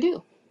you want to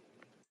do.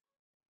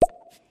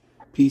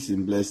 Peace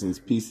and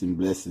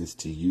blessings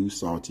to you,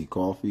 Salty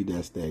Coffee.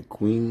 That's that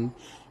queen.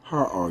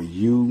 How are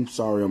you?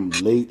 Sorry I'm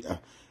late.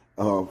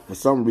 For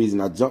some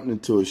reason, I jumped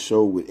into a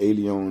show with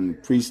Alien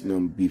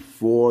Priestnum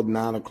before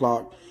 9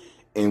 o'clock.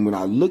 And when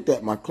I looked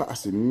at my clock, I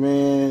said,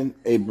 man,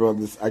 hey,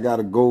 brothers, I got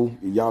to go.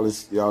 Y'all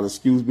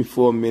excuse me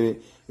for a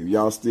minute. If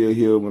y'all still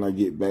here when I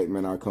get back,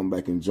 man, I'll come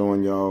back and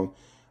join y'all.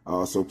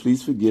 So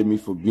please forgive me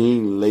for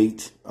being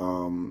late.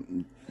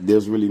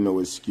 There's really no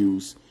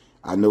excuse.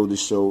 I know the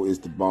show is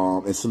the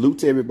bomb. And salute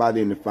to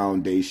everybody in the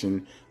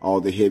foundation,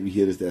 all the heavy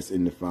hitters that's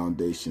in the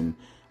foundation.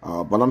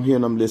 But I'm here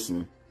and I'm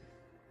listening.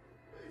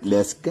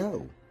 Let's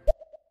go.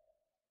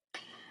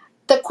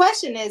 The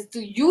question is, do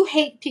you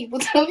hate people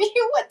telling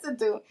you what to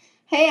do?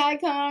 Hey,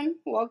 Icon,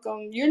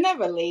 welcome. You're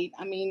never late.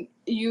 I mean,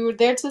 you're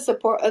there to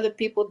support other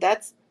people.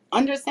 That's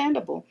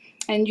understandable.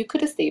 And you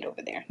could have stayed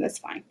over there. That's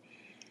fine.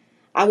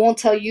 I won't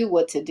tell you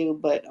what to do,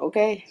 but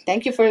okay.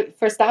 Thank you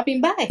for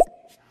stopping by.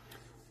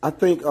 I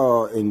think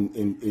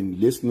in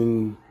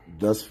listening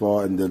thus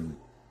far, in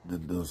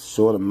the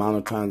short amount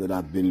of time that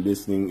I've been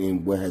listening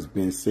and what has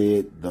been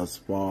said thus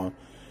far,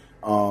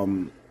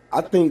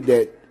 I think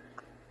that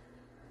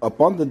up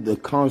under the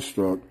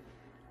construct,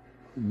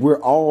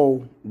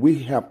 we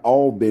have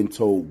all been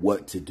told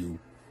what to do.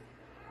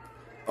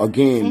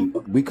 Again,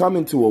 we come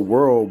into a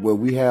world where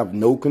we have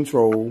no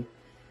control.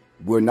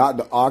 We're not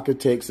the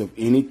architects of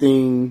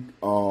anything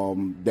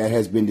that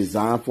has been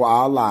designed for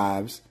our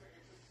lives.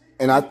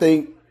 And I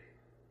think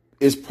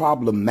it's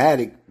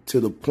problematic to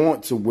the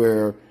point to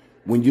where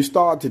when you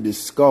start to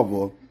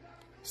discover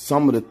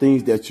some of the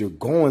things that you're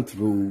going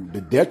through,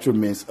 the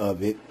detriments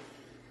of it,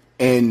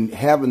 and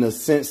having a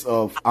sense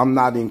of I'm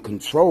not in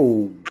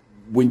control,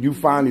 when you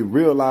finally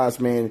realize,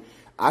 man,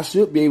 I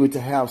should be able to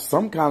have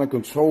some kind of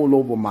control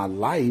over my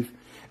life.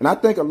 And I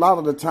think a lot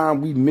of the time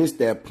we miss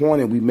that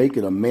point and we make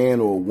it a man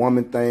or a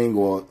woman thing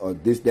or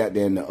this, that,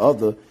 and the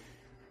other,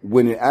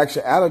 when in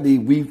actuality,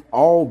 we've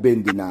all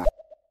been denied.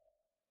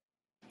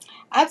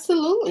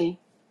 Absolutely.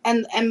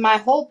 And my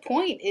whole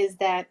point is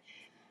that,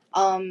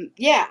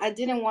 I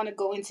didn't want to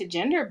go into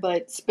gender,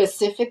 but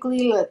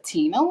specifically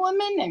Latino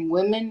women and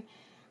women,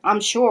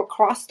 I'm sure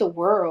across the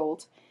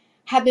world,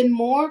 have been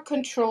more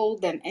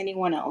controlled than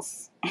anyone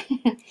else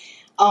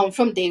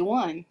from day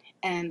one.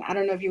 And I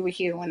don't know if you were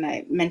here when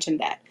I mentioned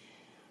that.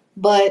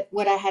 But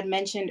what I had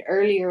mentioned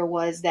earlier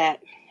was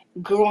that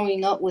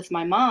growing up with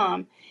my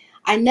mom,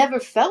 I never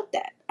felt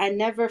that. I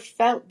never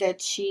felt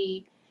that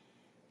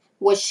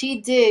what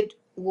she did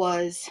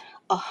was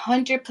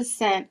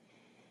 100%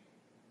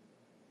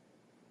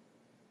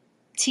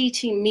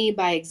 teaching me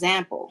by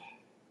example.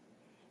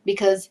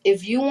 Because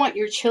if you want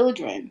your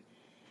children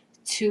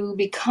to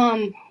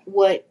become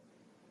what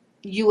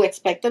you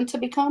expect them to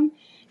become,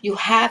 you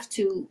have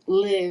to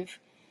live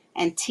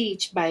and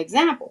teach by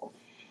example.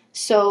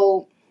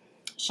 So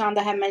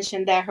Shonda had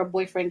mentioned that her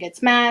boyfriend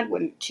gets mad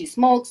when she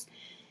smokes,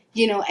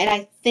 and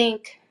I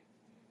think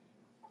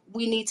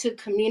we need to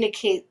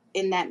communicate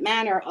in that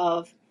manner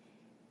of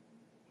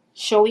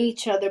showing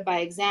each other by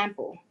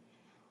example.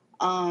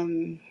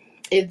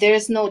 If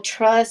there's no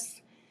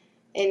trust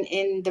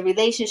in the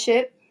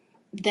relationship,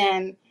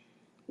 then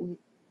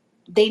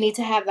they need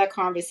to have that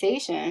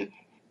conversation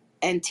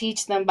and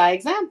teach them by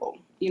example,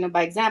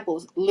 by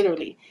examples,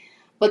 literally.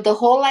 But the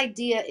whole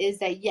idea is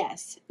that,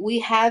 yes, we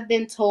have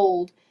been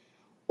told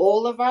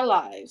all of our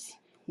lives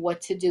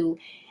what to do.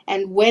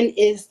 And when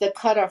is the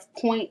cutoff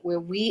point where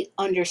we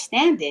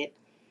understand it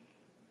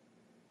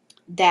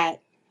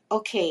that,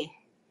 okay,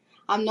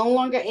 I'm no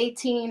longer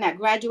 18. I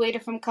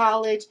graduated from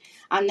college.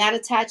 I'm not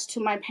attached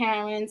to my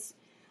parents.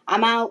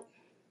 I'm out.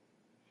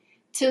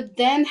 To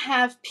then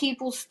have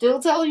people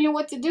still telling you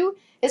what to do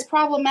is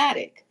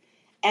problematic.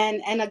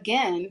 And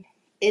again,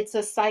 it's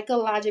a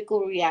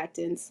psychological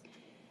reactance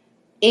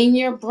in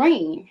your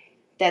brain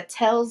that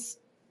tells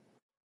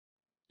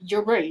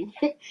your brain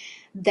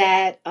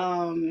that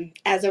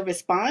as a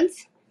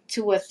response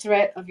to a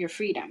threat of your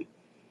freedom.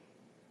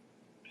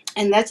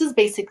 And that's just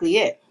basically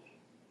it.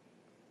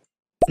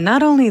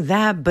 Not only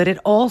that, but it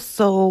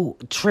also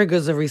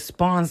triggers a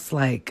response,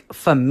 like,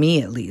 for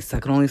me at least, I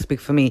can only speak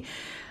for me.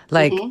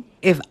 Like,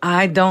 if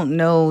I don't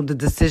know the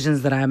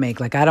decisions that I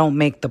make, like I don't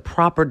make the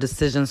proper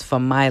decisions for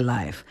my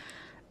life,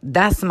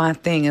 that's my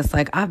thing. It's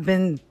like I've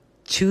been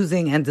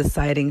choosing and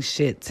deciding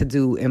shit to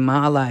do in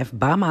my life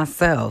by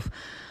myself.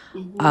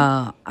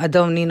 I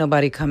don't need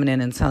nobody coming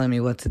in and telling me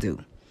what to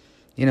do.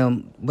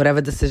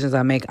 Whatever decisions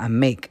I make.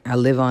 I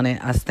live on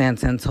it. I stand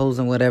 10 toes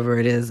in whatever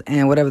it is.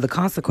 And whatever the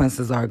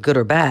consequences are, good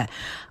or bad,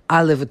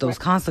 I live with those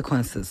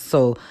consequences.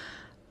 So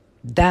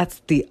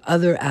that's the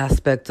other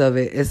aspect of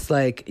it. It's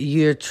like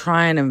you're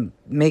trying to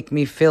make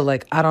me feel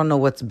like I don't know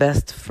what's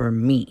best for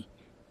me.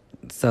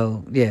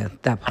 So, yeah,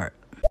 that part.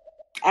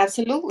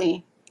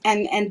 Absolutely.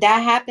 And that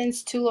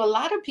happens to a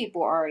lot of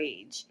people our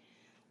age,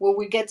 where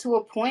we get to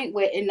a point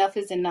where enough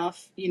is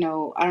enough. I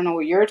don't know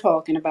what you're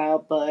talking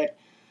about, but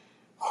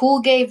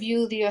who gave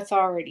you the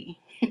authority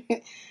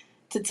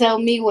to tell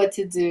me what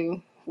to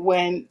do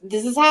when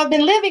this is how I've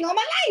been living all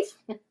my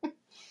life?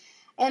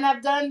 And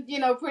I've done,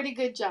 pretty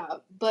good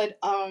job. But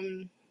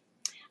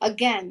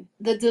again,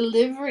 the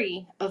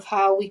delivery of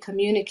how we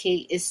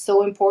communicate is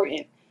so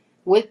important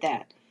with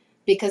that.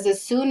 Because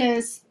as soon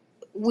as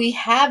we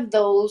have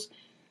those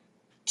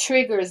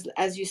triggers,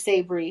 as you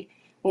say, Bree,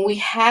 when we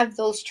have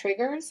those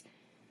triggers,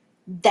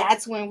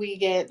 that's when we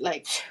get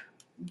like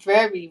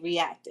very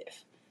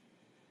reactive.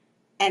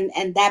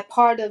 And that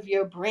part of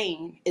your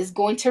brain is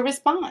going to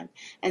respond.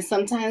 And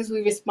sometimes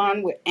we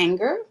respond with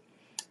anger.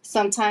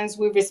 Sometimes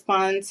we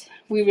respond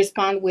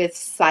with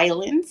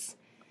silence.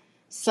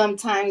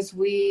 Sometimes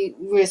we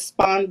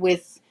respond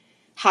with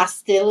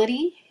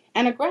hostility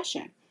and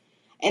aggression.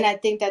 And I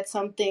think that's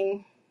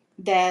something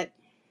that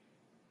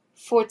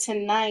for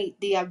tonight,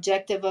 the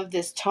objective of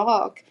this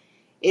talk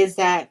is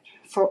that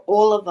for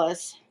all of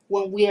us,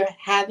 when we are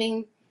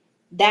having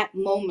that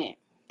moment,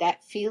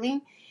 that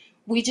feeling,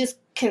 we just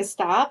can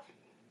stop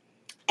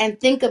and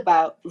think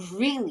about,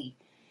 really,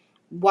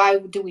 why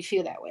do we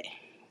feel that way?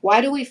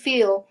 Why do we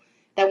feel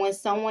that when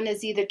someone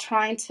is either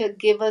trying to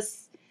give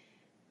us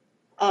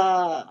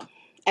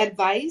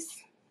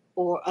advice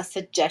or a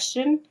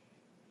suggestion,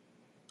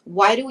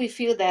 why do we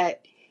feel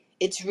that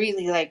it's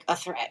really like a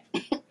threat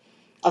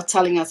of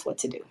telling us what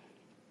to do?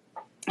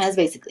 That's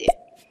basically it.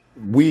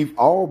 We've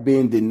all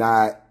been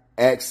denied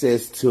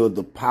access to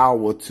the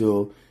power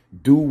to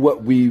do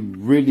what we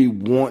really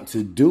want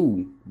to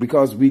do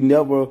because we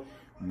never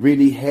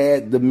really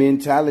had the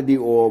mentality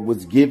or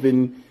was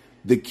given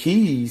the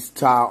keys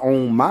to our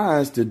own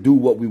minds to do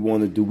what we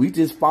want to do. We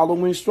just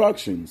follow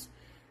instructions.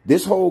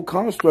 This whole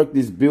construct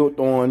is built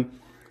on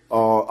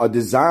a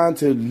design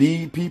to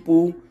lead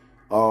people.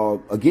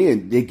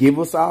 Again, they give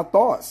us our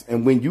thoughts.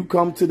 And when you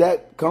come to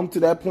that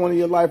point in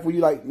your life where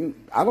you're like,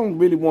 I don't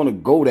really want to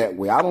go that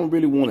way. I don't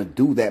really want to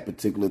do that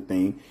particular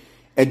thing.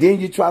 And then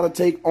you try to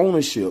take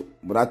ownership.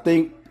 But I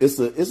think it's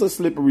a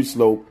slippery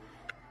slope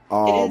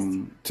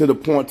to the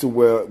point to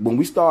where when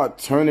we start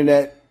turning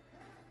that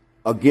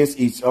against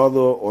each other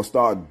or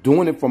start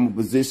doing it from a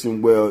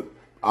position where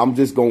I'm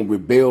just going to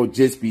rebel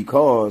just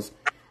because,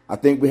 I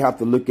think we have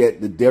to look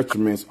at the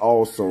detriments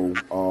also.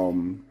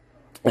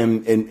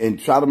 And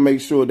try to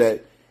make sure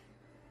that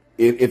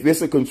if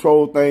it's a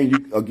control thing,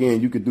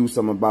 you could do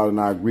something about it. And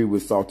I agree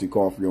with Salty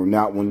Coffee on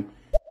that one.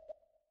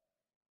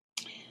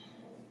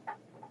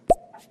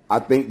 I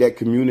think that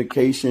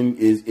communication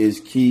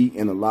is key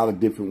in a lot of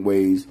different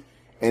ways.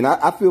 And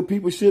I feel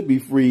people should be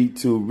free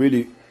to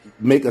really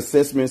make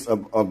assessments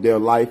of their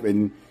life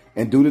and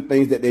and do the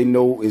things that they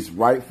know is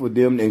right for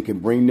them and can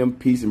bring them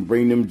peace and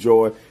bring them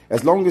joy.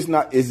 As long as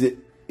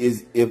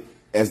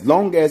as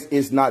long as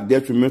it's not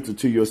detrimental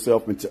to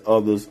yourself and to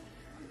others,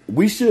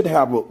 we should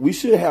have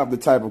the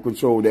type of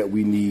control that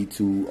we need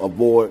to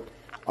avoid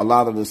a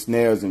lot of the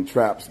snares and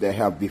traps that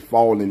have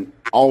befallen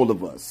all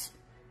of us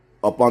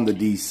up under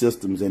these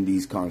systems and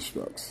these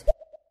constructs.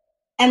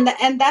 And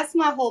that's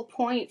my whole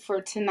point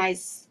for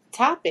tonight's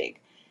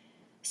topic.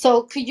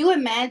 So could you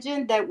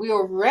imagine that we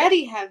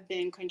already have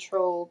been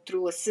controlled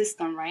through a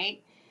system,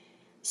 right?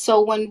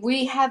 So when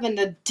we have an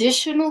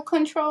additional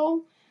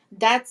control,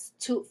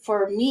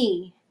 for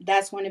me,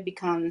 that's when it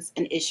becomes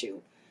an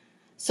issue.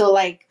 So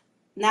like,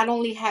 not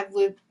only have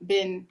we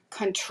been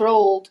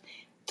controlled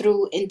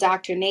through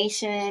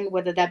indoctrination,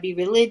 whether that be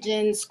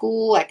religion,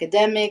 school,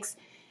 academics,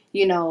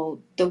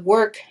 the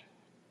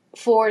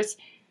workforce,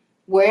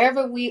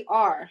 wherever we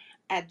are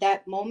at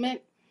that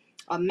moment,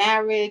 a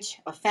marriage,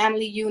 a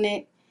family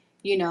unit,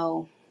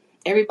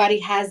 everybody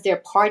has their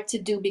part to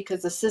do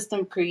because the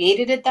system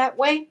created it that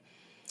way.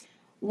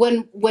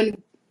 When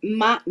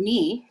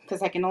me,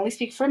 because I can only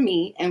speak for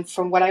me and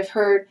from what I've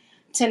heard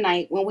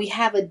tonight, when we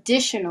have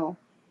additional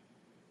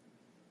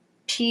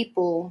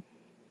people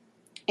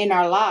in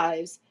our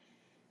lives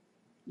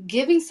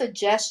giving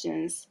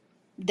suggestions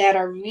that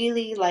are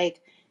really like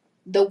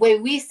the way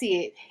we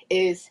see it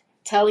is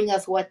telling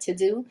us what to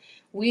do,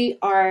 we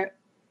are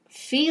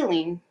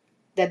feeling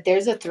that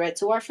there's a threat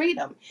to our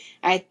freedom.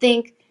 I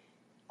think,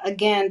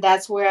 again,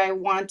 that's where I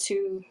want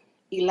to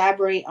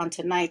elaborate on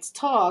tonight's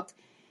talk.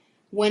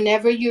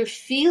 Whenever you're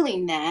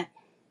feeling that,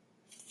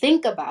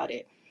 think about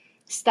it.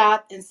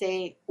 Stop and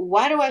say,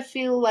 why do I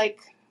feel like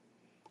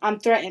I'm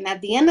threatened?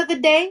 At the end of the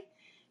day,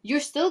 you're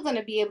still going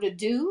to be able to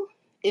do,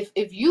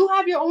 if you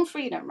have your own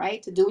freedom,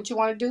 right, to do what you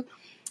want to do,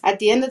 at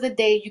the end of the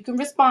day, you can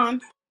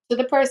respond to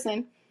the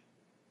person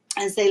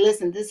and say,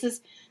 listen,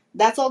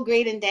 that's all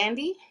great and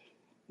dandy.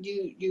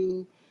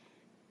 You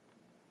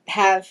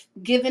have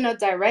given a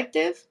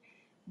directive,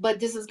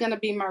 but this is going to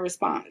be my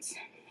response.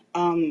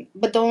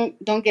 But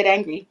don't get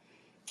angry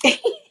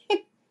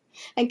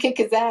and kick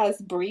his ass,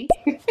 Bree.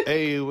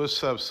 Hey,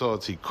 what's up,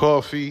 Salty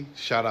Coffee?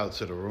 Shout out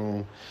to the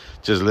room.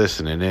 Just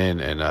listening in,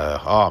 and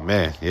oh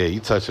man, yeah, you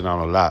touching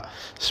on a lot,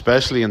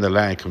 especially in the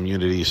Latin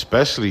community,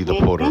 especially the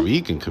Puerto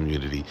Rican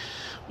community,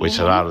 which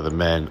a lot of the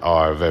men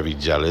are very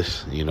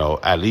jealous.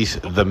 At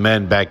least the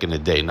men back in the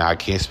day. Now I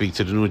can't speak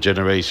to the new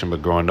generation,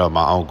 but growing up,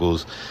 my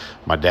uncles,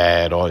 my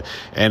dad,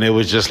 and it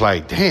was just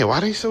like, damn, why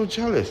are they so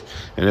jealous?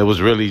 And it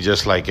was really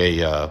just like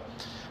a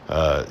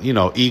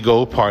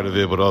ego part of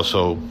it, but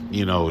also,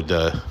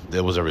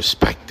 there was a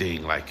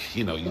respecting, like,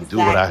 you Exactly. do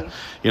what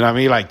what I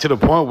mean? Like, to the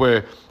point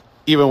where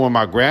even when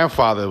my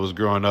grandfather was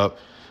growing up,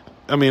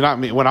 when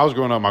I was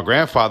growing up, my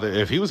grandfather,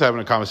 if he was having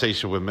a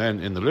conversation with men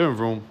in the living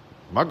room,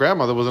 my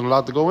grandmother wasn't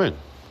allowed to go in.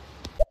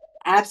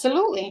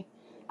 Absolutely.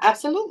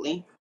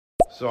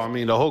 So,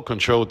 the whole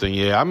control thing,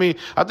 yeah.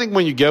 I think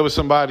when you get with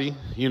somebody,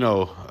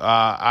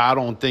 I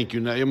don't think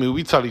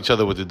we tell each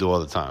other what to do all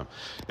the time.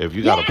 If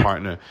you got a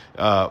partner,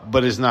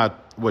 but it's not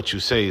what you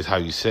say, is how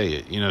you say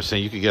it. You know what I'm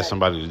saying? You could get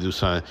somebody to do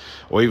something,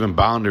 or even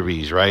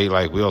boundaries, right?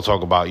 Like, we all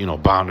talk about,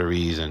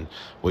 boundaries and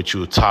what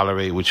you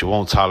tolerate, what you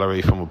won't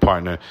tolerate from a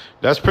partner.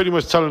 That's pretty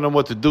much telling them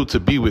what to do to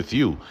be with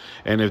you.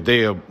 And if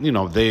they are,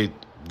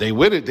 they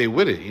with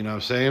it, you know what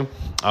I'm saying?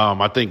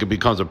 I think it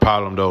becomes a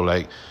problem, though,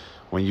 like,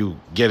 when you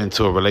get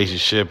into a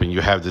relationship and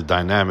you have the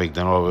dynamic,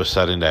 then all of a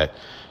sudden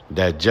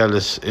that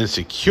jealous,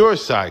 insecure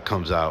side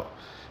comes out.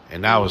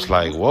 And now it's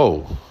like,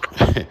 whoa.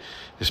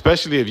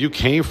 Especially if you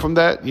came from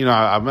that.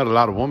 I met a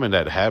lot of women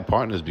that had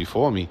partners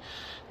before me.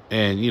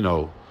 And,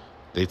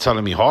 they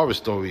telling me horror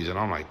stories. And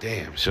I'm like,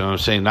 damn. So, you know what I'm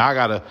saying? Now I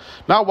got to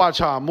not watch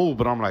how I move,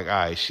 but I'm like, all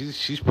right,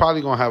 she's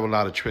probably going to have a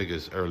lot of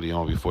triggers early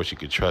on before she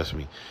could trust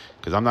me.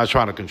 Because I'm not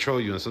trying to control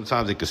you. And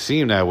sometimes it could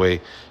seem that way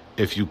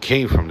if you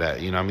came from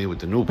that, with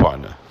the new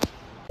partner.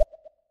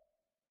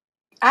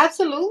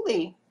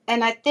 Absolutely.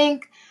 And I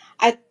think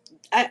I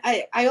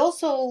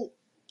also,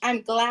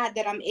 I'm glad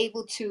that I'm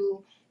able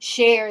to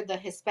share the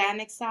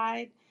Hispanic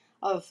side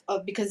of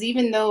because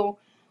even though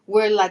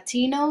we're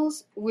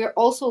Latinos, we're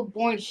also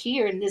born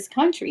here in this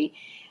country.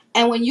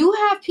 And when you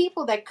have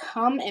people that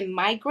come and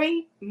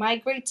migrate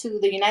to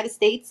the United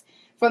States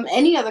from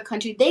any other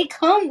country, they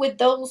come with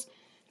those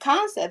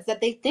concepts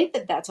that they think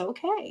that that's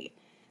okay.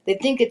 They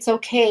think it's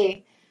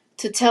okay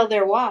to tell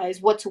their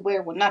wives what to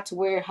wear, what not to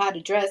wear, how to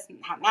dress, and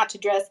how not to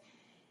dress.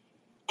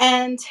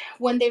 And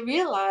when they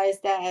realize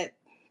that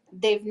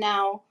they've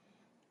now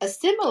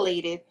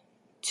assimilated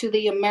to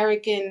the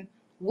American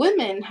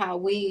women, how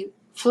we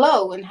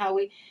flow and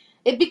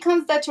it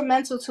becomes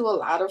detrimental to a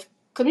lot of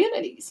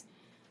communities,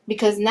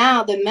 because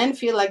now the men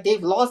feel like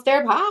they've lost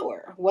their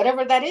power,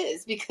 whatever that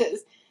is, because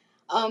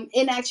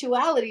in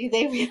actuality,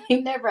 they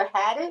really never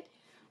had it,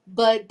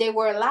 but they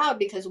were allowed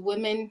because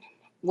women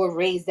were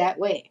raised that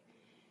way.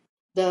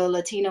 The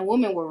Latina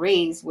women were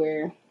raised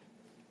where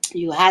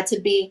you had to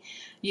be,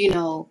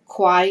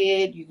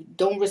 quiet. You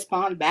don't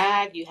respond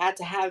back. You had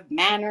to have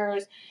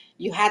manners.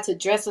 You had to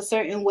dress a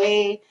certain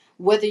way.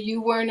 whether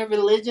you were in a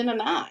religion or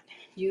not.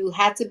 You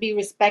had to be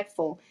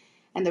respectful.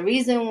 And the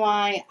reason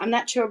why, I'm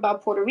not sure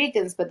about Puerto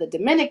Ricans, but the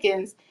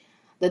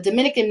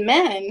Dominican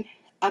men,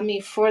 I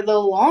mean, for the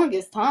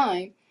longest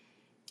time,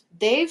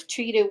 they've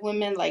treated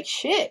women like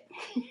shit,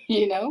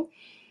 you know?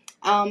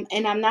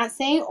 And I'm not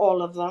saying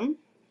all of them.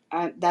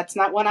 That's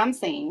not what I'm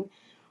saying.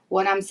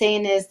 What I'm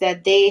saying is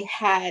that they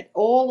had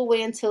all the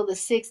way until the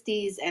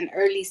 60s and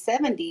early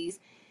 70s,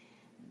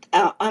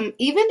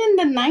 even in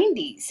the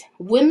 90s,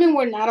 women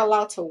were not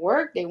allowed to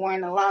work. They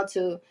weren't allowed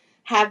to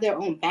have their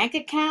own bank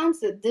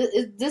accounts.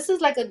 This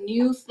is like a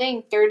new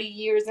thing 30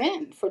 years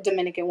in for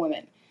Dominican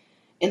women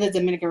in the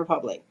Dominican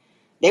Republic.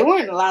 They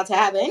weren't allowed to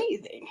have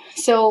anything.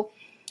 So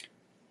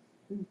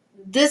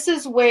this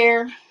is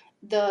where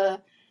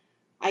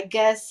I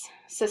guess,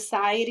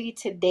 society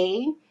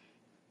today,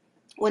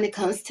 when it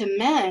comes to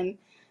men,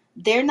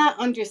 they're not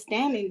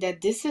understanding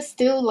that this is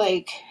still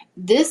like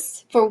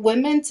this for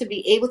women to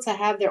be able to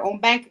have their own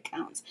bank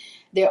accounts,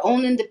 their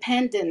own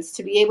independence,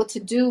 to be able to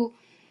do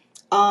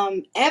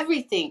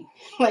everything,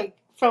 like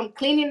from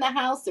cleaning the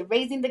house to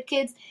raising the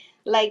kids.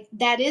 Like,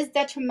 that is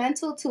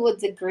detrimental to a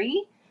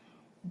degree,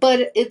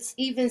 but it's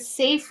even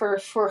safer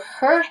for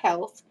her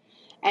health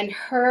and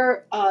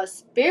her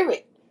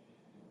spirit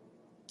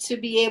to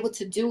be able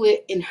to do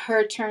it in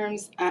her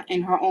terms,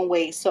 in her own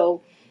way.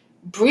 So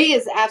Bree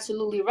is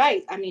absolutely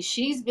right. I mean,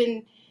 she's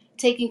been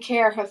taking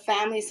care of her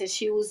family since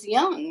she was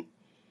young.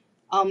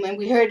 And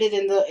we heard it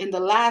in the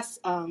last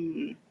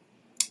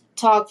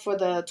talk for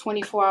the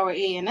 24-hour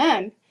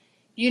A&M,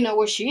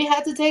 where she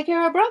had to take care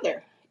of her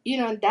brother.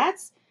 And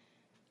that's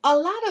a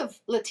lot of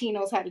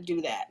Latinos had to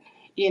do that.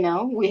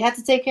 We had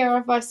to take care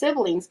of our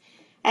siblings.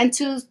 And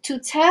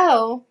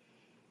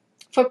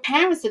for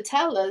parents to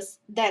tell us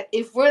that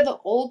if we're the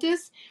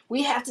oldest,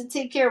 we have to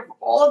take care of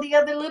all the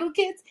other little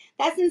kids,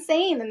 that's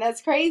insane and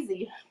that's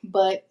crazy.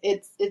 But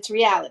it's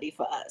reality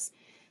for us.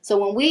 So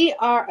when we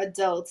are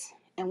adults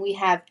and we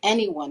have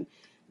anyone,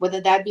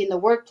 whether that be in the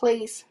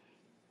workplace,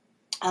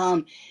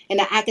 in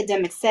an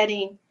academic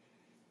setting,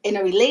 in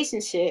a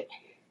relationship,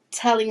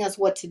 telling us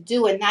what to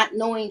do and not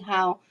knowing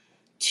how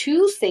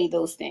to say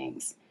those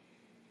things,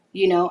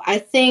 I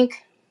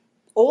think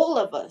all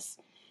of us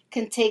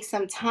can take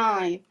some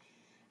time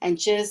and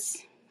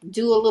just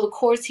do a little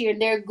course here and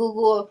there,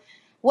 Google,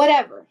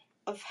 whatever,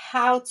 of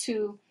how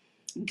to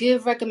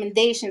give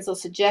recommendations or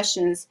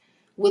suggestions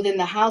within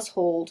the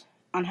household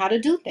on how to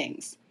do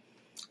things.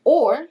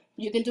 Or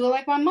you can do it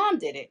like my mom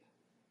did it,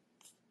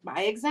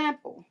 by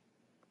example.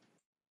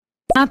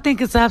 I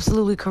think it's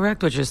absolutely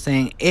correct what you're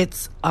saying.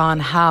 It's on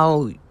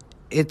how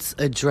it's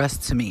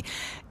addressed to me.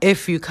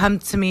 If you come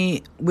to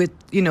me with,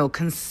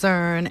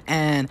 concern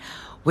and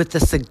with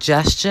a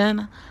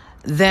suggestion,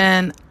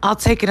 then I'll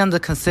take it under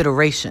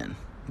consideration.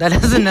 That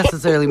doesn't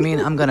necessarily mean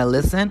I'm going to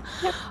listen.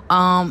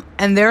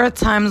 And there are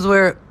times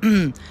where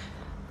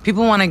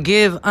people want to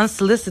give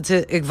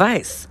unsolicited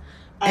advice.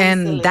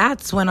 And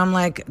that's when I'm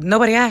like,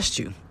 nobody asked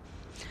you.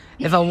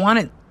 If I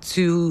wanted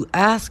to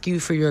ask you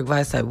for your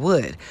advice, I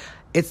would.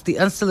 It's the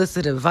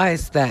unsolicited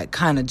advice that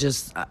kind of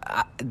just,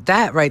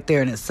 that right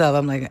there in itself,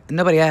 I'm like,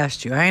 nobody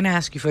asked you. I ain't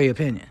asked you for your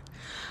opinion.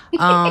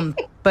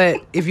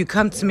 But if you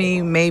come to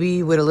me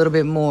maybe with a little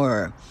bit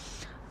more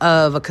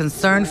of a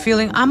concerned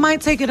feeling, I might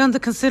take it under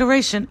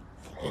consideration,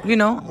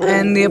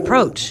 and the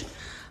approach.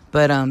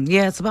 But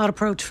yeah, it's about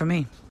approach for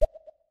me.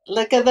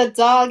 Look at the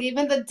dog.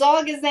 Even the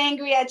dog is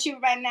angry at you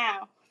right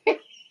now.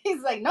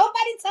 He's like,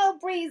 nobody tell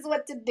Breeze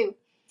what to do.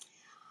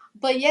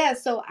 But yeah,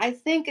 so I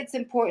think it's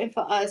important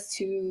for us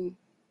to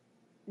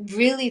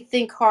really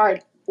think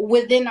hard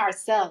within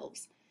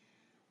ourselves,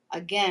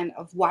 again,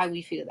 of why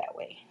we feel that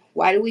way.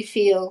 Why do we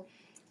feel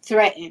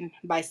threatened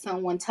by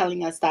someone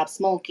telling us stop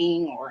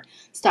smoking or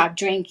stop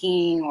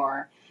drinking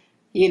or,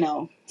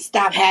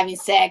 stop having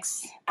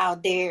sex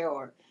out there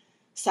or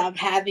stop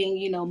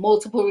having,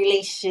 multiple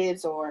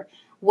relationships or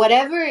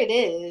whatever it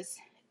is,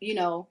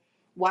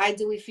 why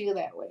do we feel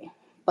that way?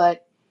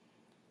 But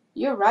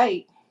you're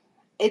right.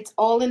 It's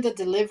all in the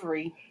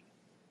delivery.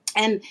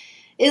 And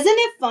isn't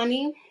it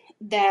funny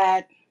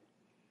that,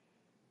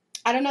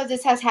 I don't know if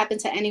this has happened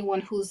to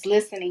anyone who's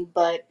listening,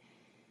 but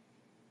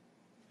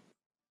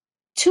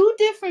two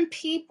different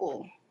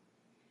people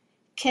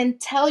can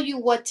tell you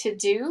what to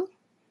do,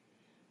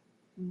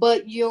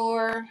 but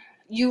you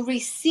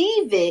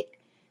receive it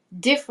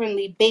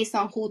differently based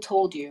on who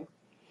told you.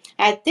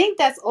 I think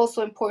that's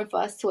also important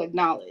for us to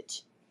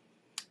acknowledge,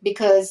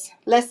 because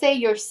let's say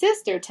your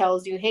sister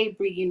tells you, hey,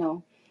 Bree,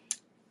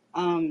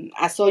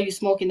 I saw you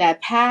smoking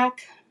that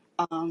pack.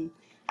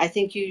 I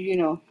think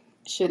you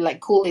should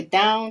cool it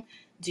down.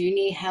 Do you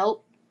need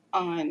help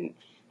on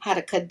how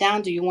to cut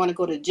down? Do you want to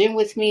go to the gym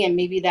with me? And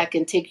maybe that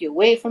can take you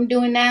away from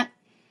doing that.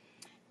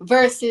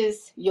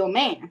 Versus your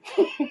man.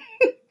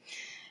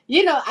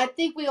 I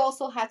think we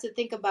also have to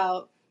think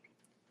about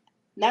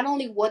not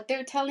only what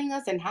they're telling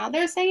us and how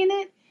they're saying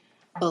it,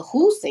 but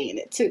who's saying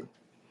it too.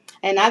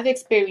 And I've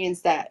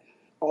experienced that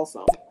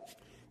also.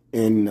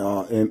 And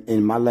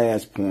in my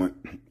last point,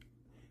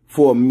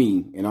 for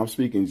me, and I'm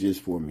speaking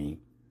just for me,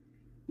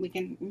 We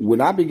can.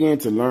 When I began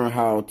to learn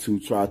how to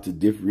try to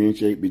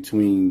differentiate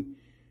between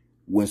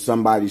when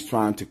somebody's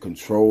trying to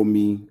control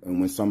me and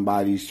when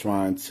somebody's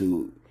trying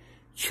to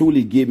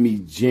truly give me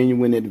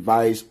genuine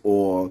advice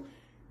or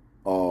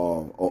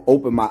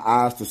open my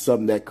eyes to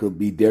something that could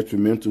be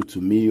detrimental to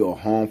me or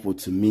harmful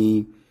to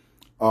me,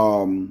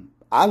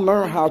 I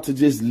learned how to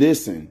just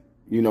listen.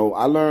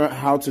 I learned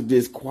how to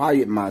just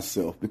quiet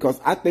myself, because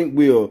I think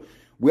we're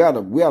at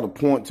a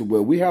point to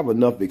where we have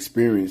enough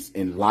experience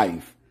in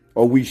life,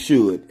 or we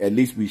should, at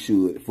least we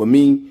should. For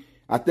me,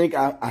 I think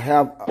I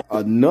have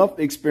enough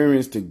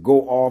experience to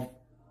go off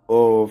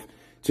of,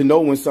 to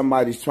know when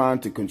somebody's trying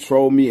to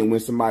control me and when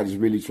somebody's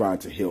really trying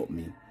to help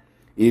me.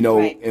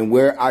 Right. And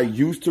where I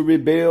used to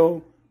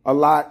rebel a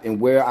lot, and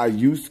where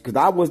because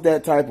I was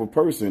that type of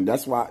person.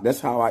 That's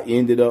how I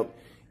ended up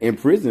in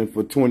prison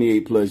for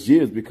 28 plus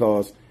years,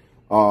 because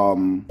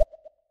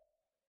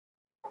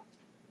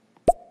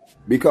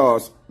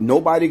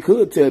nobody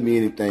could tell me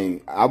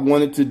anything. I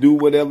wanted to do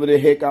whatever the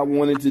heck I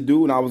wanted to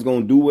do, and I was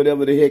going to do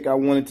whatever the heck I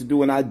wanted to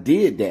do, and I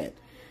did that.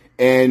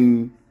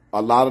 And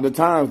a lot of the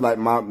times, like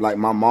my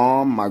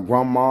mom, my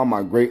grandma,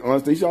 my great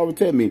aunts, they used to always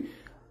tell me,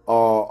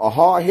 a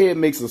hard head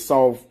makes a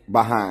soft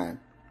behind,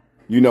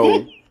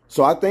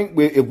 So I think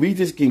if we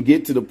just can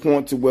get to the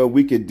point to where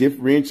we can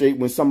differentiate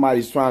when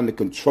somebody's trying to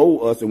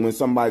control us and when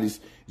somebody's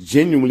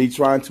genuinely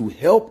trying to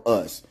help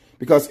us,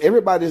 because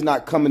everybody's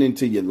not coming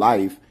into your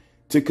life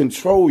to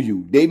control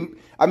you.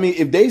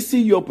 If they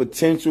see your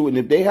potential and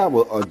if they have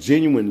a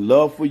genuine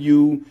love for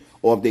you,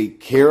 or if they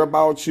care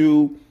about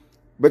you,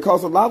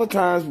 because a lot of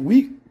times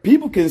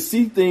people can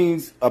see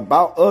things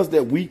about us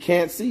that we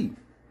can't see.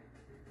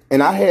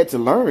 And I had to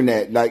learn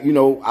that,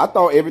 I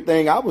thought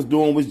everything I was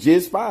doing was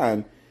just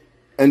fine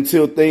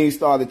until things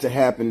started to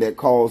happen that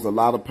caused a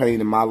lot of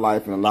pain in my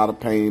life and a lot of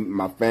pain in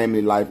my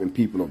family life and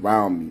people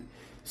around me.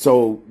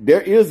 So there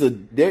is a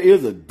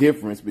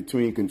difference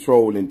between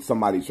control and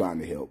somebody trying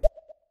to help.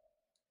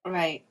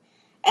 Right.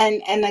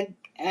 And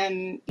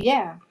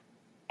yeah.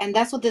 And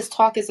that's what this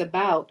talk is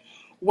about.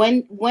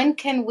 When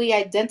can we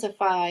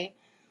identify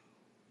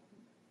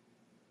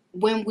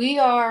when we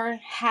are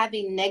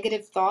having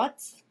negative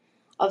thoughts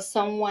of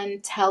someone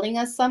telling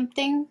us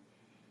something,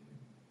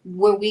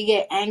 where we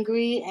get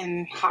angry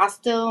and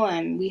hostile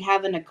and we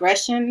have an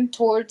aggression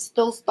towards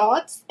those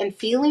thoughts and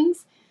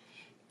feelings?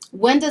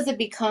 When does it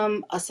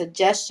become a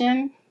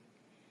suggestion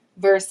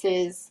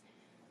versus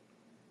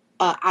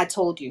I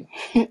told you,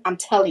 I'm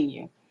telling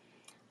you?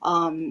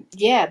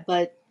 Yeah,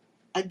 but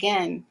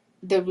again,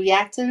 the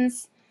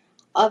reactance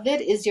of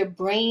it is your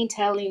brain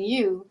telling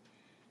you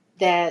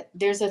that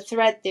there's a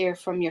threat there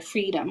from your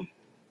freedom.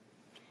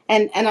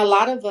 And a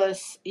lot of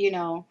us,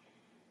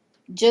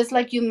 just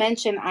like you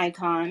mentioned,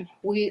 Icon,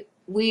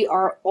 we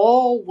are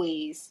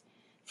always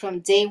from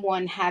day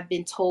one have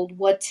been told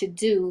what to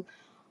do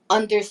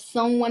under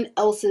someone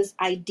else's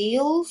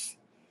ideals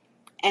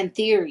and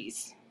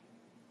theories.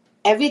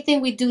 Everything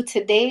we do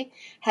today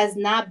has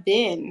not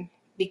been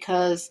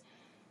because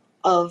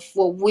of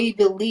what we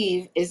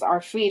believe is our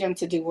freedom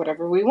to do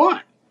whatever we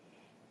want.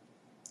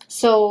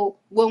 So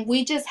when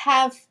we just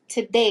have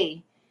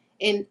today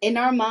in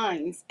our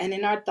minds and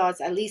in our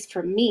thoughts, at least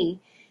for me,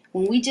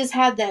 when we just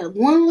have that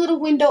one little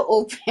window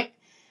open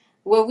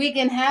where we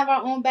can have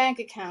our own bank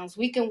accounts,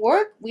 we can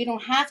work, we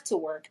don't have to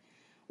work.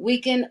 We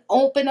can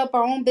open up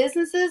our own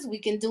businesses, we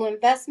can do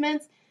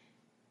investments.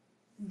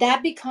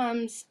 That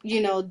becomes,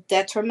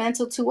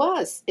 detrimental to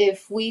us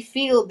if we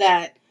feel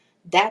that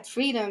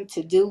freedom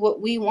to do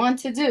what we want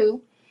to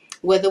do,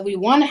 whether we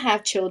want to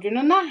have children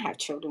or not have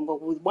children,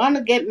 whether we want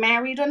to get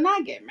married or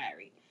not get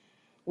married,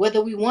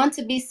 whether we want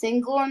to be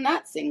single or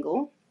not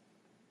single.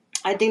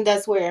 I think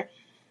that's where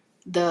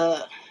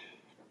the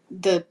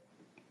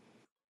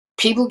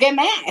people get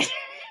mad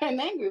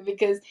and angry,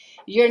 because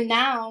you're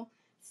now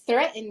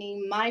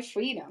threatening my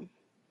freedom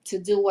to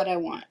do what I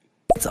want.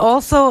 It's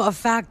also a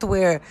fact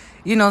where,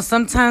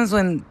 sometimes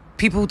when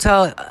people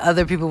tell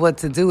other people what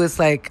to do, it's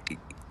like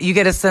you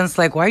get a sense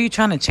like, why are you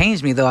trying to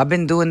change me though? I've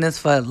been doing this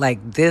for like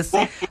this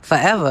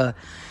forever.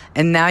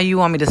 And now you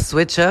want me to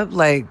switch up?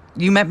 Like,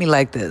 you met me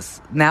like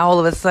this. Now all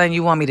of a sudden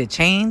you want me to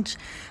change?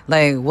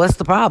 Like, what's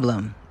the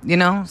problem?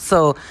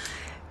 So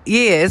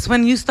yeah, it's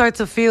when you start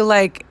to feel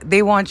like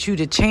they want you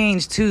to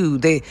change too.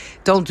 They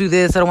don't do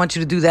this. I don't want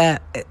you to do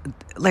that.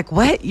 Like,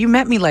 what? You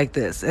met me like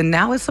this and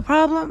now it's a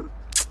problem?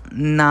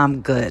 Nah,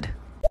 I'm good.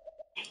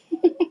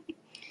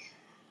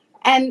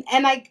 And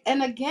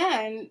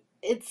again,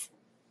 it's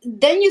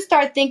then you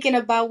start thinking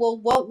about, well,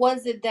 what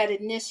was it that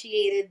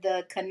initiated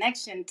the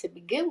connection to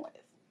begin with?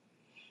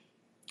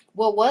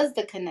 What was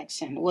the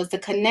connection? Was the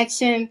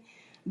connection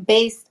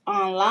based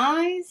on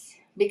lies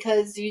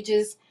because you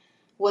just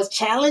was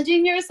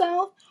challenging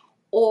yourself?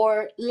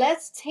 Or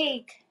let's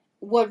take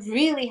what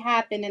really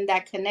happened in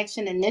that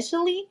connection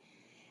initially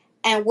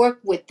and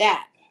work with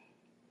that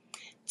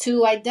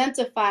to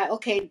identify,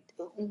 okay,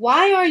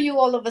 why are you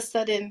all of a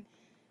sudden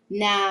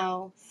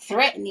now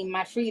threatening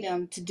my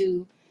freedom to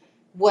do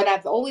what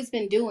I've always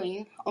been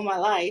doing all my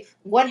life?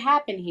 What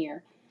happened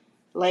here?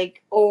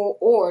 Like,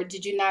 or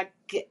did you not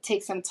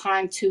take some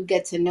time to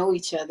get to know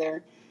each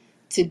other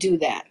to do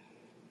that?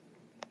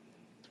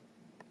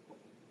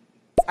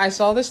 I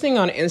saw this thing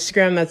on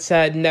Instagram that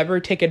said never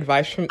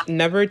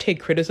take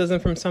criticism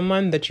from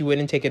someone that you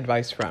wouldn't take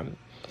advice from.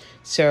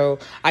 So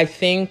I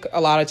think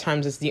a lot of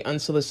times it's the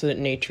unsolicited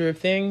nature of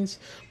things,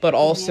 but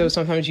also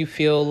sometimes you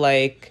feel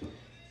like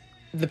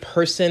the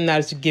person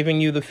that's giving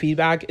you the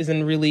feedback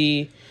isn't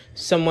really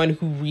someone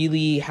who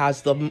really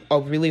has a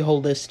really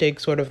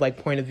holistic sort of like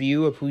point of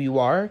view of who you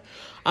are.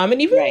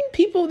 And even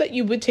people that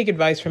you would take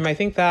advice from, I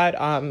think that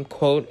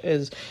quote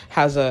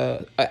has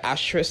a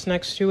asterisk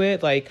next to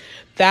it, like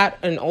that.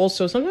 And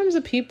also sometimes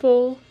the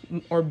people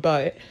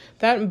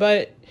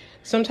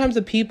sometimes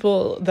the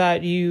people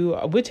that you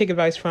would take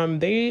advice from,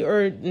 they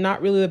are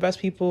not really the best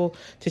people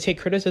to take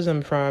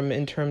criticism from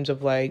in terms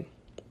of like,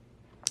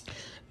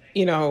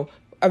 you know,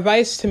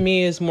 advice to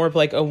me is more of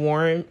like a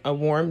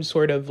warm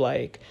sort of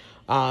like,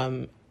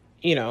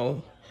 you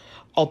know,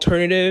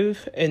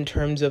 alternative in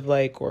terms of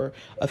like, or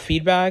a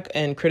feedback,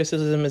 and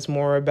criticism is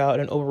more about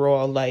an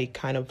overall like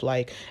kind of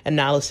like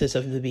analysis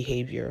of the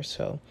behavior.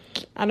 So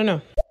I don't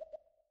know.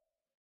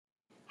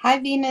 Hi,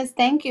 Venus.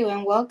 Thank you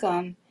and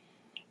welcome.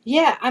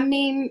 Yeah, I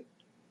mean,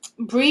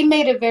 Bree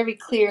made it very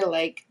clear,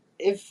 like,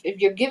 if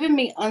you're giving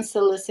me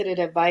unsolicited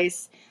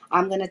advice,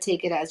 I'm going to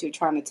take it as you're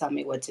trying to tell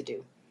me what to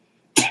do.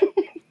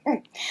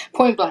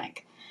 Point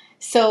blank.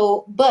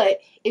 So,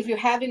 but if you're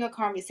having a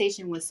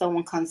conversation when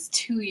someone comes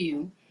to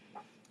you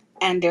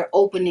and they're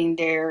opening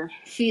their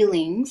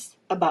feelings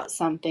about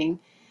something,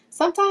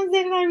 sometimes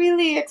they're not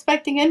really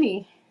expecting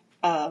any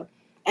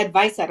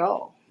advice at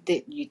all.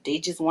 They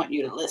just want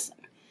you to listen.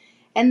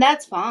 And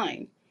that's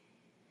fine.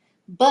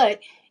 But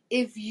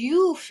if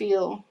you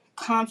feel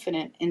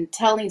confident in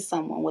telling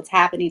someone what's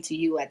happening to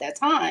you at that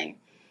time,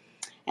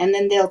 and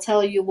then they'll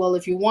tell you, well,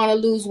 if you want to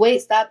lose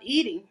weight, stop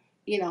eating,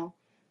 you know,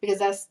 because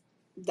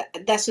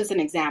that's just an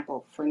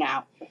example for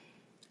now.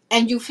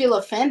 And you feel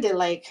offended,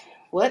 like,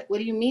 what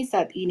do you mean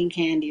stop eating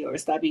candy or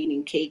stop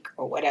eating cake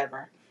or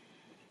whatever,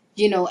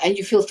 you know, and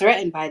you feel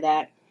threatened by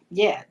that.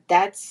 Yeah,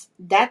 that's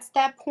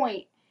that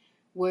point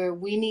where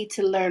we need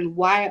to learn,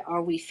 why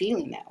are we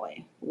feeling that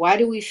way? Why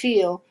do we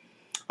feel?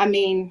 I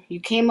mean, you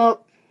came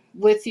up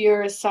with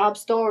your sob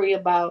story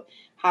about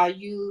how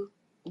you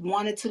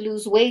wanted to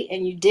lose weight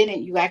and you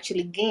didn't. You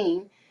actually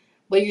gained,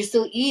 but you're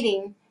still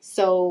eating.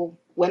 So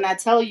when I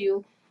tell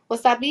you, well,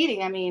 stop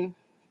eating, I mean,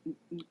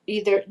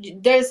 either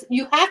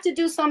you have to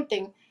do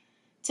something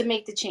to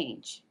make the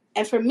change.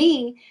 And for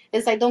me,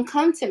 it's like, don't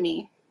come to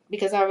me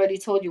because I already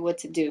told you what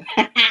to do.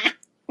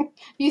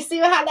 You see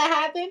how that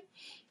happened?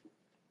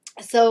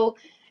 So,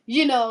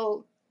 you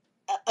know,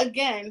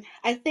 again,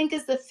 I think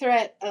it's the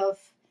threat of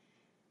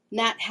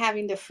not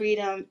having the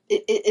freedom.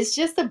 It's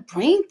just a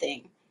brain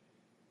thing,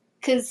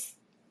 because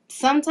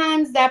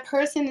sometimes that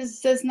person is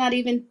just not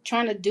even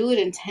trying to do it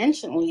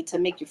intentionally to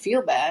make you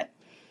feel bad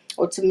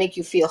or to make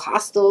you feel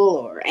hostile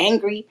or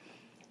angry.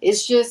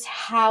 It's just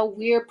how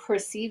we're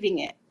perceiving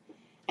it.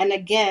 And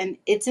again,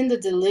 it's in the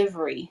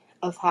delivery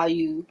of how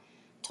you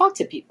talk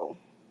to people.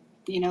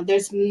 You know,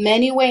 there's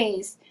many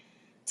ways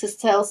to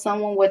tell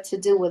someone what to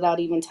do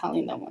without even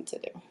telling them what to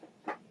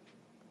do.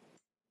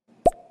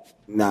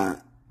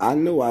 Now, I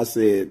know I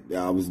said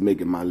I was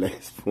making my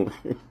last point.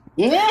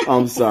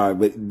 I'm sorry,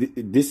 but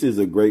this is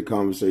a great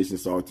conversation,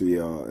 Salty,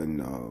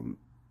 and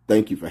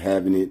thank you for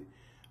having it.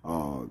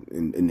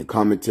 In the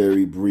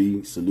commentary,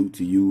 Bree, salute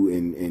to you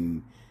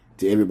and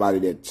to everybody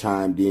that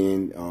chimed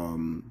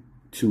in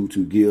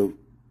to give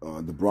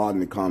the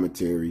broadening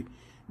commentary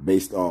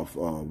based off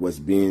what's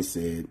being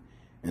said.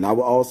 And I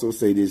will also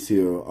say this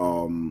here,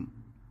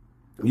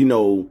 you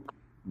know,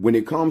 when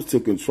it comes to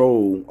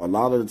control, a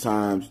lot of the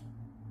times,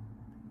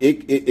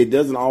 it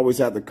doesn't always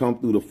have to come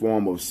through the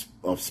form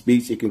of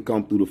speech. It can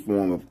come through the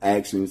form of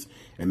actions.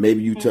 And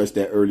maybe you touched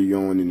that early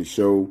on in the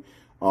show.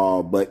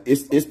 But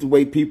it's the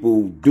way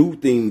people do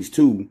things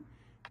too,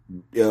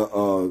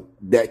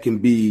 that can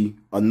be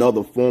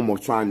another form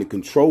of trying to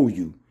control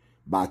you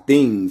by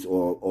things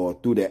or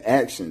through their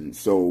actions.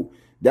 So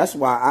that's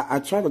why I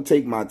try to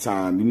take my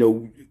time. You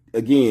know,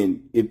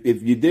 again,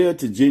 if you're there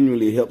to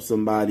genuinely help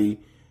somebody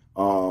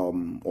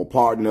or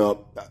partner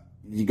up,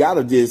 you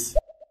gotta just,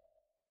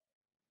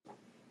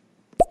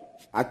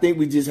 I think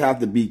we just have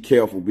to be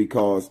careful,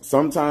 because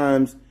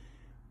sometimes,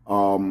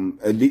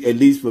 at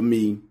least for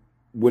me,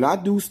 when I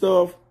do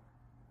stuff,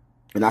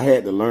 and I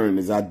had to learn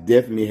this, I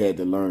definitely had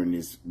to learn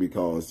this,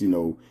 because, you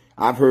know,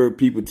 I've heard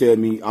people tell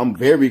me I'm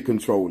very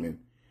controlling,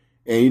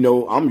 and, you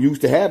know, I'm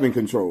used to having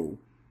control.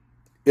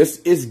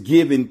 It's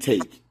give and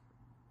take.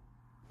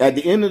 At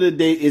the end of the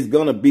day, it's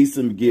gonna be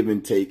some give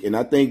and take, and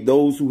I think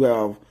those who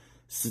have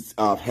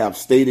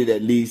stated,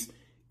 at least,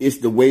 it's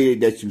the way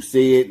that you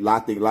say it. I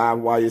think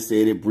Livewire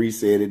said it, Bree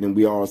said it, and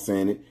we all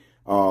saying it.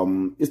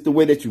 It's the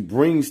way that you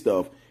bring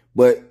stuff.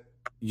 But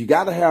you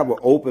got to have an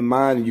open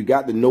mind, and you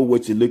got to know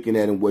what you're looking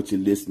at and what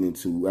you're listening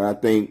to. And I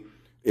think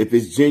if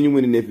it's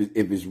genuine and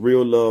if it's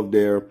real love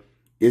there,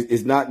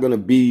 it's not going to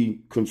be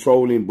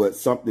controlling, but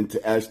something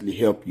to actually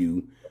help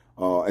you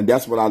And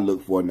that's what I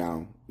look for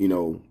now,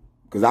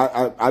 because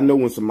I know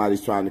when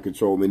somebody's trying to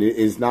control me, and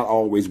it's not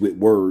always with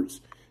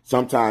words.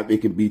 Sometimes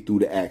it can be through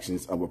the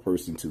actions of a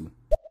person too.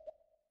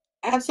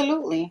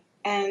 Absolutely.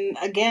 And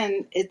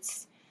again,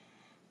 it's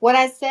what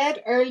I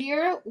said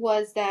earlier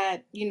was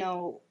that,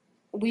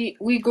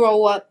 we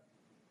grow up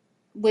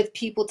with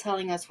people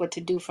telling us what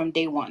to do from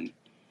day one.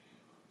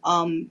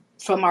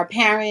 From our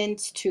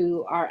parents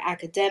to our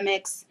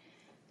academics,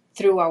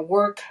 through our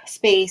work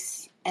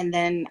space, and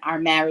then our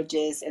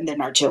marriages, and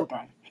then our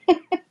children.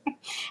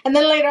 And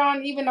then later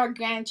on, even our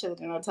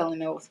grandchildren are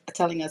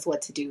telling us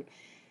what to do.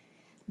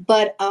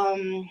 But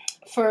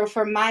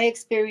for my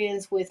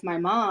experience with my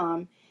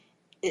mom,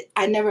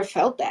 I never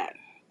felt that.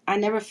 I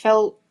never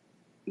felt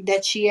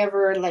that she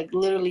ever like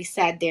literally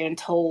sat there and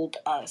told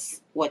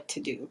us what to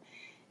do.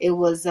 It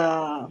was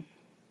a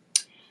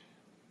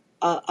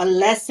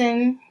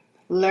lesson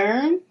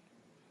learned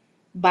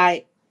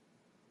by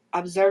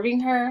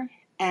observing her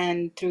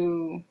and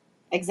through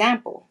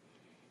example.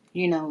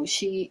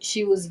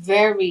 She was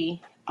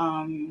very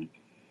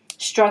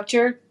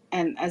structured,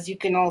 and as you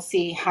can all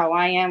see how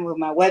I am with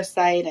my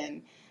website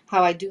and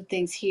how I do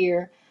things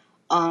here,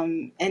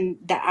 and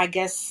that I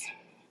guess,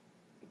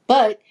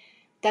 but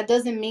that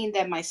doesn't mean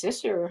that my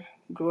sister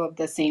grew up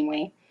the same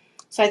way.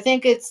 So I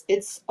think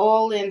it's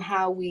all in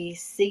how we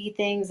see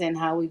things and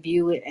how we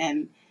view it.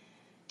 And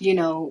you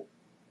know,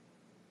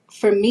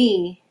 for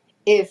me,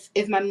 if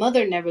my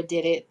mother never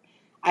did it,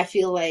 I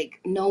feel like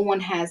no one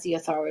has the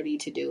authority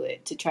to do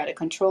it, to try to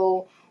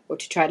control or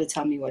to try to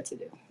tell me what to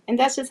do. And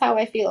that's just how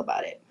I feel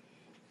about it.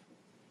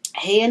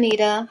 Hey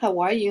Anita, how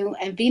are you?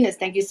 And Venus,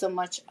 thank you so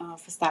much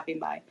for stopping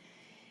by.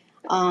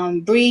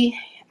 Bree,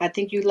 I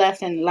think you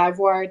left, and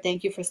Livewire,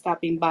 thank you for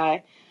stopping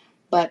by.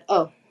 But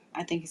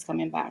I think he's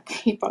coming back.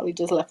 He probably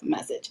just left a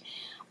message.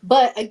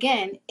 But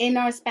again, in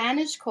our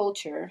Spanish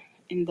culture,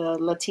 in the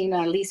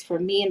Latina, at least for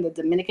me, in the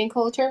Dominican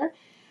culture,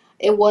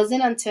 it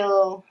wasn't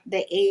until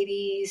the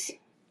 80s,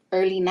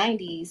 early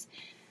 90s,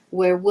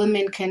 where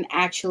women can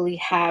actually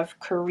have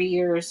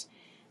careers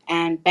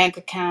and bank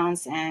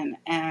accounts and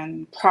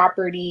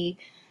property.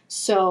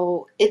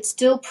 So it's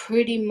still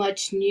pretty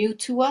much new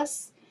to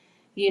us,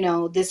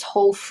 this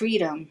whole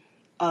freedom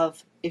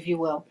of, if you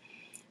will.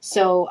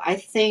 So I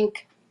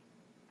think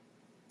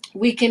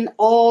we can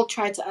all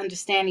try to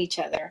understand each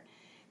other,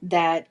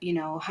 that,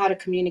 how to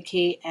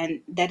communicate,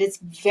 and that it's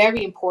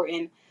very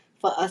important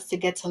for us to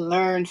get to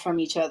learn from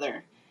each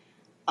other.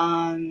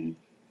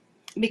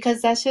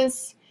 Because that's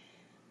just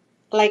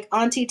like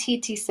Auntie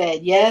Titi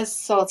said, yes,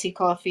 Salty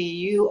Coffee,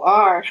 you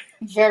are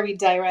very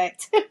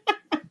direct.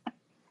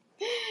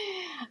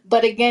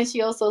 But again,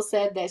 she also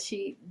said that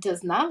she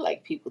does not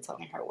like people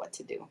telling her what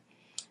to do.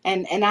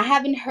 And I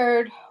haven't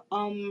heard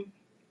the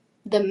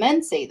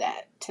men say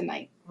that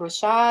tonight.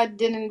 Rashad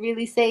didn't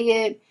really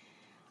say it.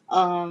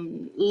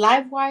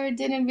 Livewire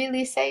didn't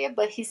really say it,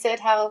 but he said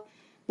how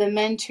the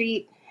men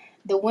treat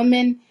the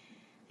women.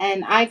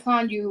 And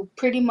Icon, you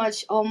pretty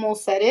much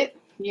almost said it,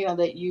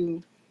 that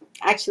you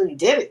actually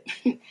did it.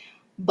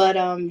 But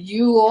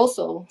you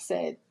also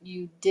said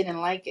you didn't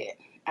like it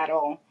at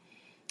all.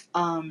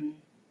 And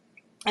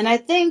I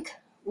think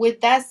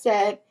with that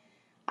said,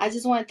 I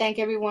just want to thank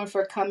everyone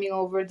for coming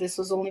over. This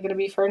was only going to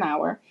be for an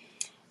hour.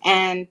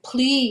 And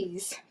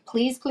please,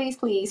 please, please,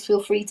 please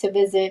feel free to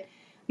visit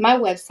my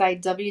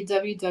website,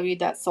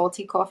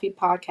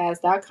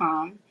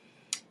 www.saltycoffeepodcast.com,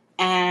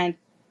 and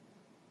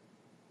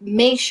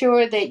make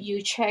sure that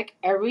you check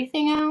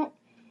everything out.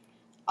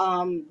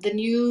 The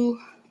new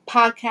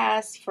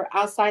podcast for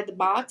Outside the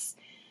Box,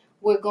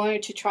 we're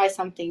going to try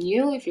something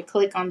new. If you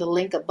click on the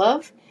link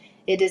above,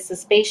 it is a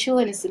spatial,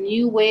 and it's a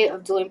new way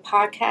of doing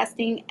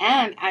podcasting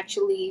and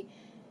actually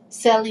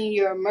selling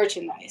your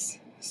merchandise.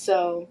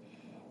 So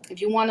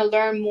if you want to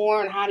learn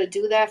more on how to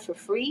do that for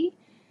free,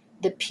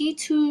 the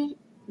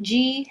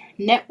P2G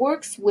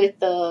networks with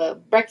the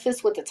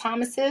Breakfast with the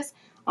Thomases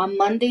on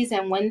Mondays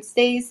and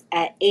Wednesdays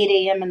at 8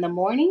 a.m. in the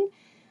morning.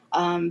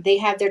 They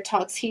have their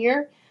talks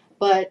here,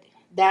 but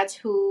that's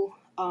who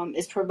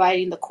is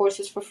providing the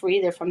courses for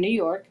free. They're from New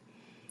York.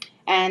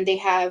 And they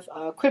have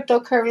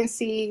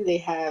cryptocurrency, they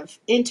have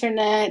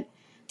internet,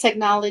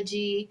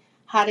 technology,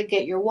 how to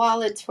get your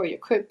wallets for your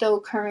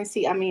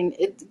cryptocurrency. I mean,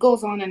 it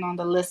goes on and on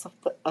the list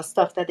of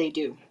stuff that they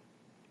do.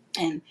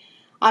 And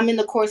I'm in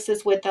the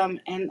courses with them,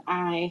 and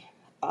I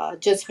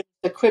just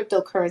finished the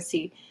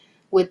cryptocurrency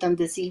with them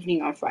this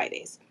evening on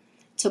Fridays.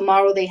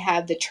 Tomorrow they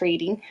have the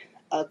trading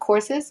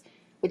courses,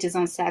 which is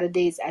on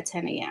Saturdays at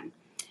 10 a.m.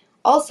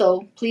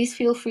 Also, please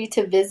feel free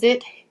to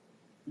visit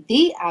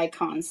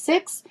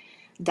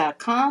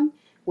theicon6.com,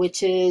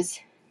 which is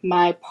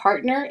my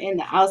partner in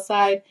the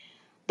Outside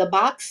the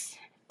Box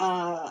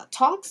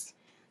talks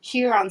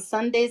here on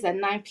Sundays at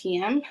 9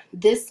 p.m.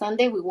 This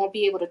Sunday we won't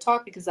be able to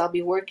talk because I'll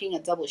be working a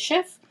double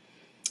shift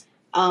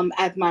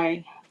at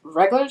my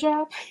regular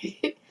job.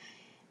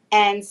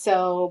 And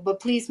so, but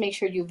please make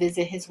sure you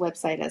visit his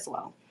website as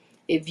well.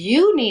 If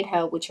you need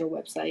help with your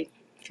website,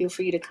 feel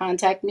free to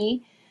contact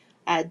me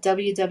at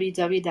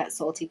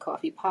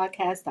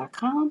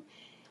www.saltycoffeepodcast.com.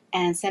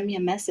 and send me a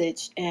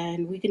message,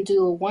 and we can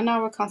do a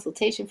 1-hour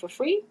consultation for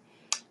free.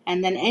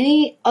 And then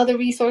any other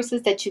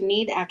resources that you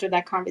need after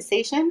that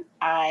conversation,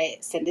 I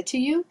send it to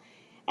you.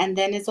 And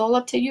then it's all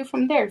up to you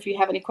from there. If you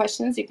have any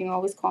questions, you can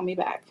always call me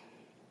back.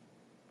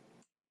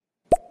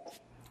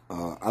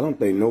 I don't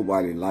think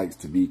nobody likes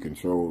to be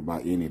controlled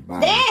by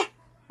anybody,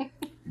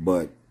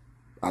 but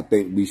I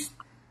think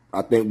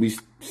we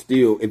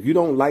still, if you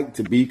don't like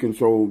to be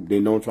controlled,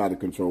 then don't try to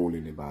control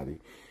anybody.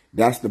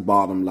 That's the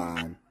bottom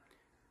line.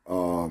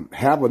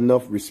 Have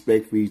enough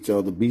respect for each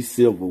other, be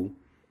civil,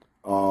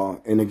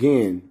 and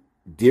again,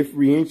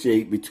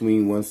 differentiate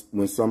between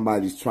when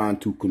somebody's trying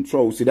to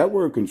control. See, that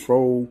word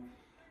control,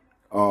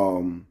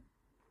 when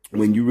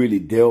you really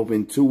delve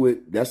into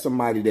it, that's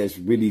somebody that's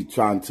really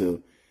trying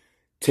to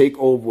take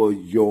over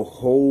your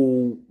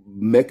whole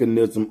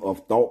mechanism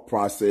of thought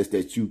process,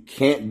 that you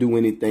can't do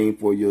anything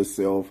for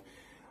yourself,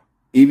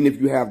 even if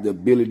you have the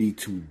ability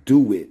to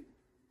do it.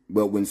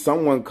 But when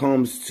someone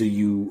comes to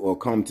you, or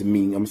come to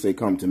me, I'm going to say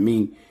come to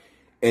me,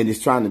 and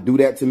is trying to do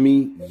that to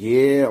me,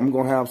 yeah, I'm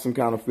going to have some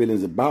kind of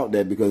feelings about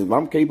that, because if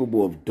I'm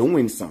capable of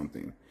doing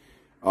something,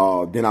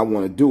 then I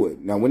want to do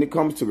it. Now, when it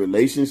comes to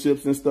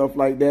relationships and stuff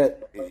like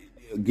that,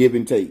 give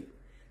and take.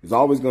 It's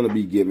always going to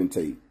be give and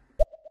take.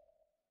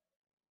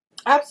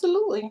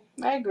 Absolutely.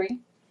 I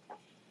agree.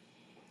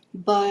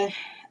 But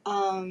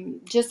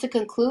just to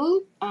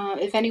conclude,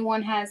 if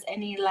anyone has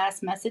any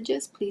last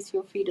messages, please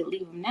feel free to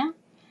leave them now.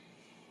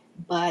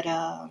 But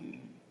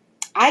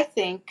I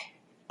think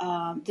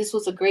this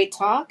was a great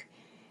talk,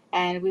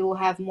 and we will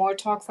have more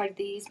talks like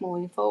these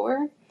moving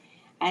forward.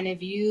 And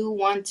if you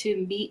want to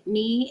meet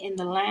me in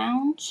the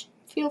lounge,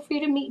 feel free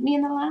to meet me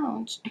in the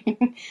lounge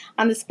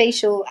on the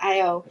Spatial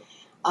IO.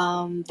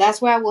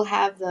 That's where I will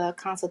have the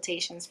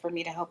consultations for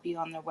me to help you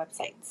on their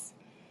websites.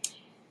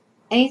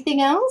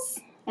 Anything else?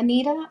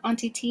 Anita,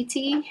 Auntie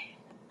Titi,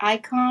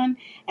 Icon,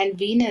 and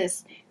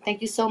Venus,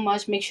 thank you so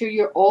much. Make sure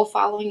you're all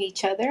following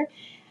each other.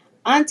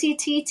 Auntie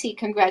Titi,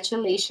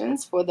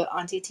 congratulations for the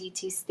Auntie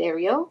Titi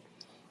stereo.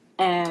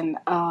 And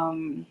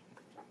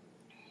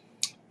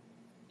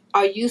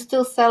are you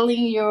still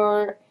selling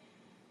your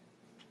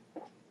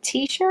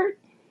t-shirt?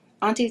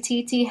 Auntie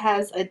Titi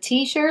has a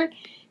t-shirt.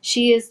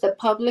 She is the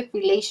public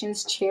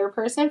relations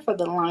chairperson for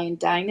the Lion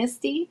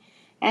Dynasty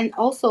and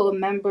also a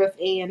member of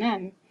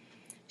ANN.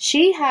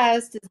 She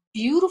has this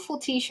beautiful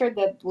t-shirt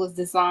that was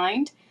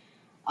designed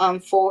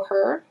for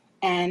her,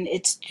 and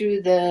it's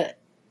through the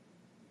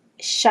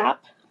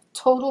shop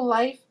Total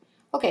Life.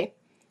 Okay,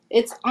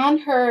 it's on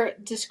her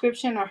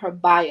description or her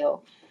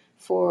bio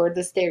for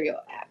the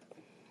stereo app.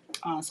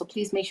 So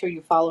please make sure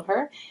you follow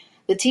her.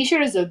 The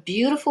t-shirt is a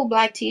beautiful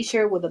black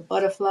t-shirt with a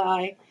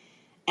butterfly,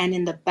 and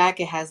in the back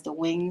it has the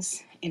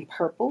wings in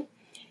purple,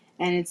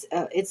 and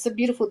it's a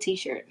beautiful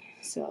t-shirt.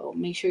 So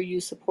make sure you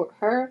support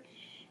her,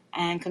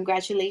 and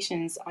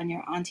congratulations on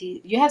your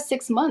auntie. You have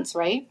 6 months,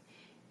 right,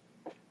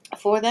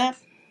 for that?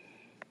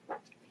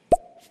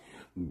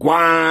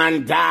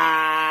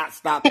 Gwanda,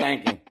 stop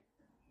thinking.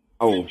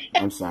 Oh,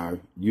 I'm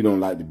sorry. You don't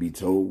like to be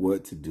told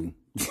what to do.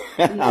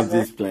 I'm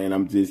just playing.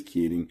 I'm just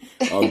kidding.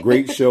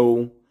 Great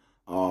show.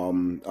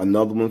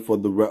 Another one for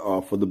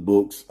the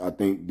books. I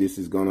think this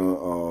is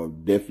gonna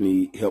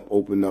definitely help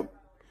open up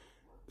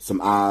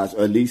some eyes,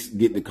 or at least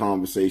get the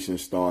conversation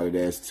started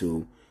as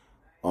to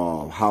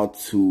how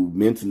to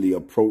mentally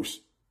approach,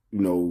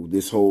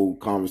 this whole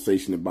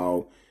conversation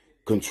about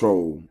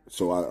control.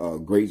 So,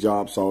 great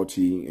job,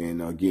 Salty,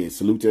 and again,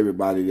 salute to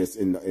everybody that's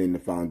in the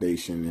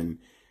foundation, and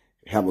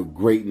have a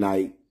great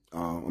night.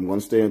 I'm going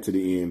to stay until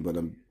the end, but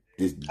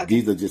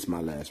these are just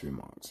my last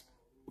remarks.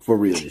 For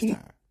real this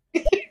time.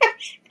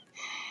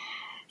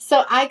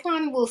 So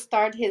Icon will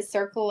start his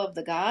Circle of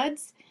the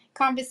Gods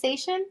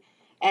conversation,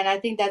 and I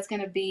think that's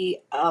going to be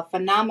a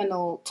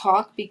phenomenal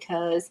talk,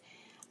 because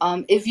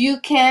if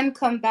you can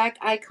come back,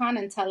 Icon,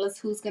 and tell us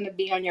who's going to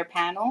be on your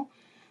panel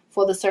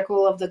for the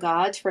Circle of the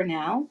Gods for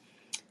now.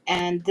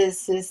 And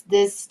this is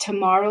this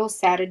tomorrow,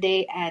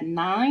 Saturday at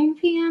 9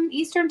 p.m.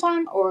 Eastern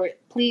time, or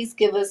please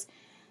give us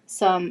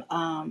some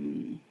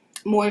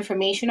more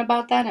information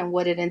about that and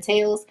what it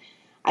entails.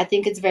 I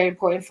think it's very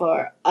important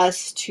for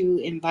us to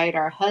invite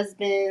our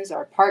husbands,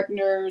 our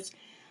partners,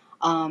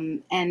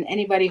 and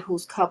anybody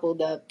who's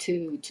coupled up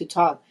to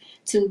talk,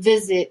 to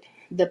visit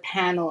the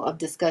panel of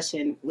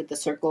discussion with the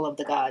Circle of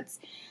the Gods.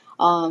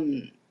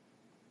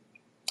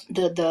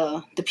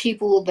 The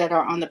people that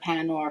are on the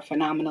panel are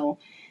phenomenal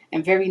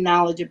and very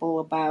knowledgeable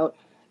about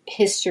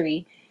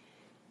history.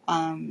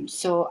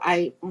 So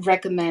I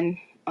recommend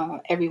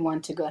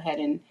everyone to go ahead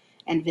and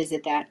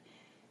visit that.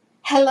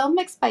 Hello,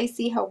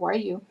 McSpicy. How are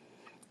you?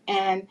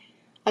 And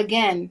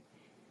again,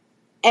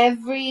 my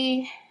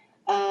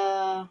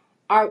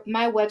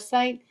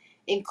website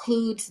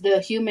includes the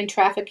human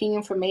trafficking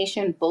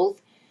information,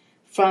 both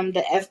from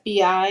the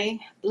FBI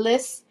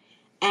list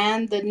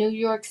and the New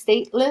York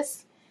State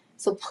list.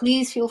 So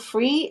please feel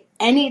free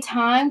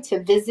anytime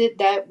to visit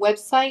that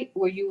website,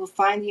 where you will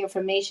find the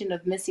information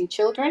of missing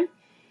children.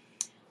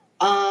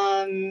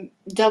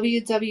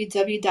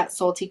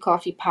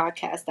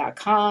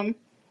 www.saltycoffeepodcast.com.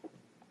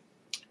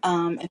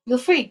 And feel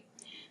free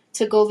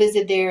to go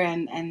visit there.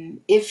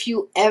 And if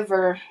you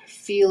ever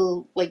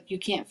feel like you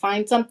can't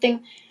find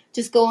something,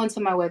 just go onto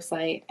my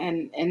website.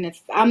 And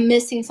if I'm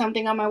missing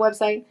something on my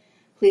website,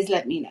 please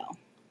let me know.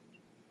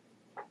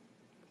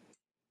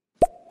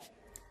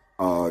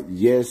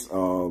 Yes,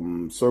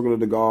 Circle of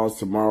the Gods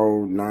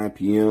tomorrow, 9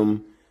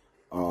 p.m.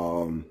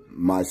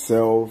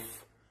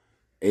 Myself,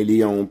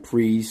 Elion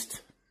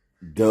Priest,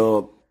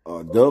 Dub.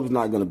 Dub's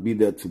not going to be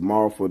there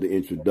tomorrow for the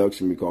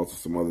introduction because of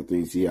some other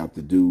things he have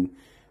to do,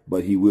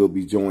 but he will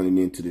be joining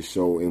into the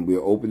show, and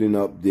we're opening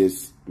up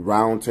this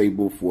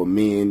roundtable for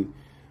men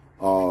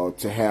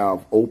to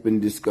have open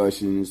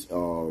discussions.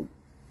 We're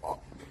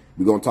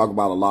going to talk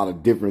about a lot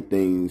of different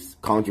things,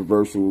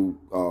 controversial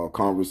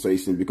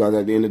conversations, because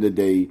at the end of the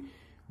day,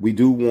 we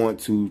do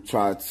want to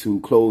try to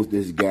close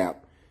this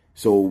gap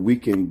so we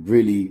can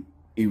really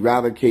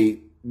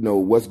eradicate,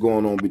 what's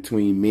going on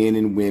between men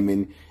and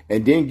women,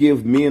 and then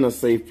give men a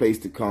safe place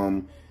to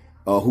come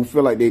who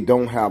feel like they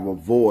don't have a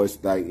voice.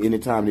 Like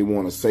anytime they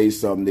want to say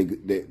something,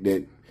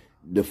 that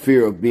the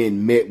fear of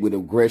being met with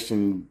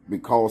aggression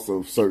because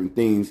of certain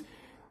things.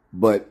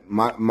 But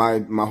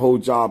my whole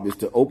job is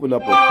to open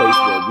up a place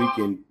where we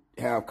can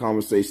have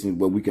conversations,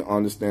 where we can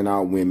understand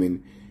our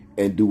women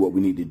and do what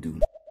we need to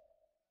do.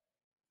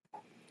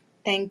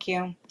 Thank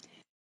you.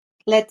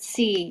 Let's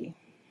see.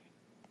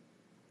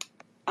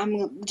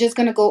 I'm just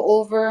going to go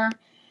over.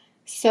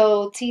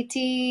 So,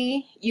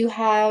 TT, you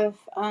have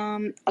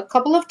a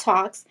couple of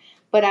talks,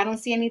 but I don't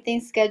see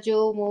anything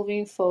scheduled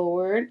moving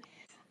forward.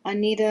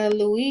 Anita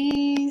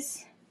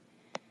Louise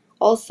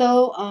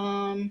also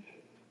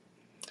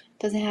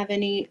doesn't have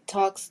any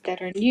talks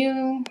that are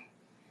new.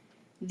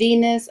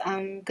 Venus,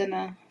 I'm going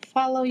to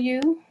follow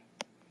you.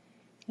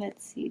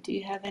 Let's see. Do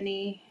you have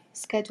any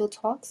scheduled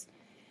talks?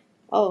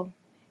 Oh,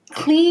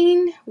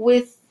 Clean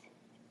with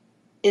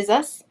Is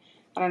Us.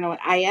 I don't know what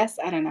IS.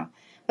 I don't know.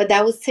 But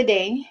that was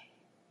today.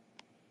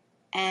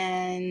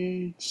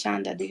 And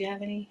Shonda, do you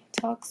have any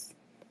talks?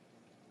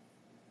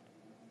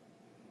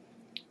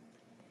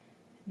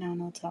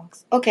 No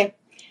talks. Okay.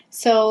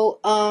 So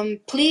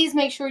please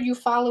make sure you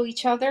follow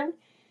each other.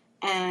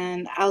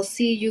 And I'll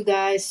see you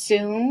guys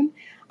soon.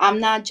 I'm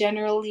not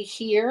generally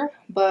here,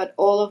 but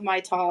all of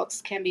my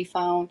talks can be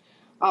found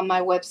on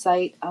my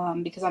website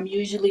because I'm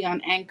usually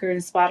on Anchor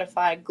and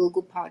Spotify,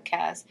 Google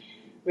Podcasts,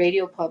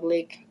 Radio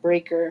Public,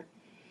 Breaker,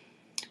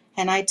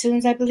 and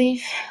iTunes, I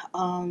believe.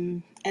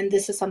 And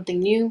this is something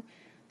new,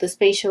 the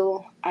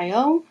Spatial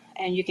IO.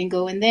 And you can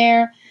go in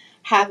there,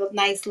 have a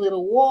nice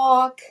little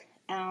walk,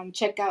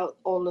 check out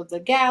all of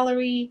the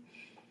gallery.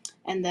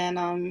 And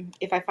then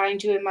if I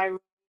find you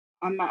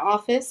on my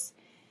office,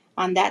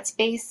 on that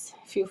space,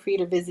 feel free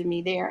to visit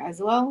me there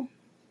as well.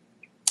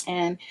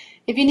 And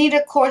if you need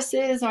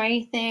courses or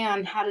anything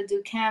on how to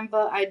do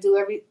Canva, I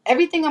do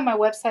everything on my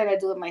website. I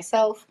do it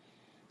myself,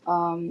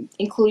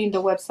 including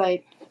the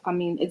website. I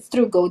mean, it's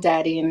through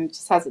GoDaddy and it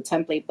just has a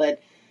template,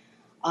 but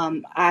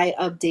I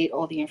update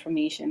all the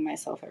information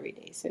myself every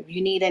day. So if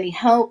you need any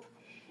help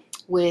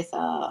with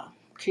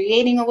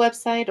creating a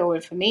website or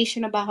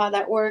information about how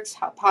that works,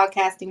 how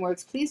podcasting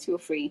works, please feel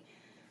free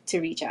to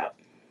reach out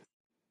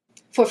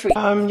for free.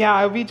 Yeah,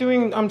 I'll be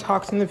doing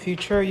talks in the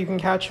future. You can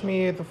catch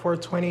me at the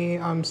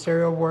 420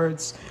 Stereo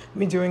Awards. I'll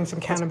be doing some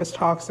cannabis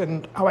talks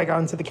and how I got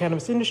into the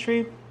cannabis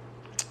industry,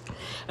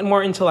 and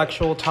more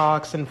intellectual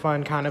talks and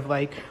fun kind of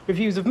like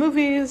reviews of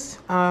movies.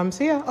 So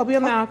yeah, I'll be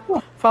on that.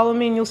 Follow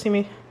me and you'll see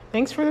me.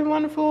 Thanks for the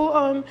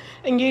wonderful,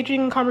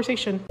 engaging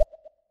conversation.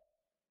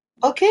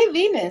 Okay,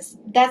 Venus,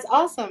 that's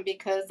awesome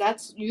because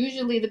that's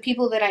usually the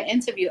people that I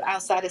interview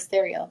outside of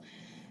Stereo.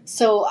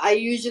 So I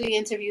usually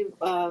interview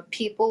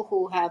people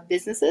who have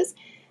businesses,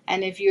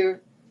 and if you're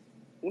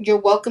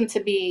welcome to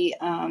be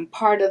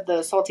part of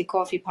the Salty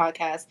Coffee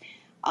podcast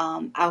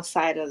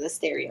outside of the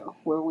Stereo,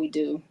 where we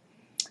do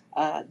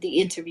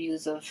the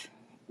interviews of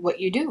what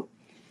you do.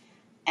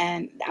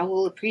 And I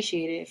will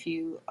appreciate it if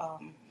you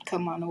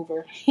come on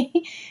over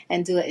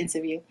and do an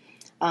interview.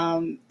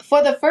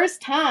 For the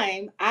first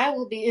time, I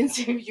will be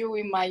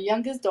interviewing my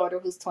youngest daughter,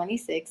 who's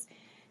 26.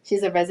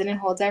 She's a resident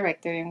hall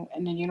director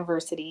in the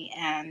university,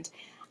 and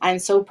I'm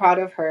so proud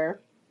of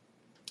her.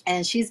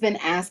 And she's been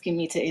asking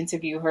me to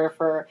interview her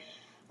for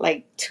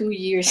like 2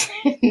 years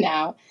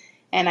now.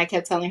 And I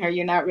kept telling her,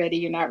 you're not ready,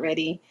 you're not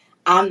ready.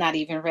 I'm not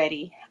even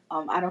ready.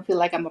 I don't feel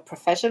like I'm a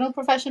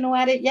professional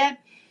at it yet,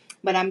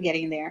 but I'm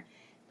getting there.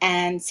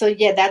 And so,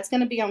 yeah, that's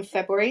going to be on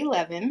February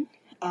 11.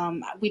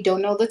 We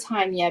don't know the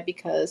time yet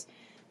because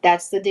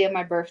that's the day of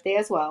my birthday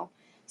as well.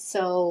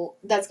 So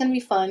that's going to be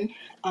fun,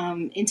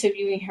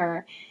 interviewing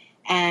her.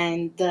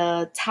 And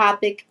the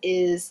topic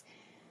is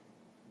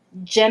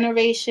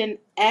Generation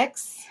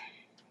X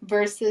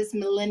versus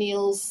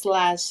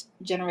millennials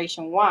 /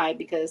 Generation Y,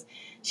 because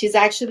she's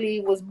actually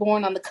was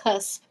born on the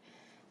cusp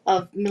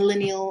of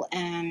millennial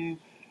and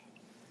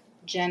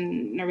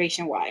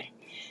Generation Y.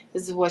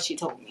 This is what she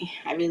told me.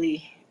 I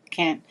really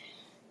can't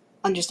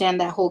understand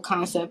that whole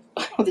concept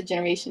of the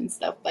generation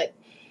stuff, but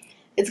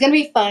it's going to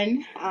be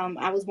fun.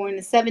 I was born in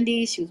the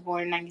 70s. She was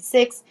born in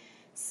 96.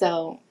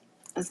 So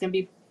it's going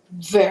to be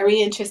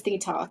very interesting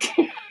talk,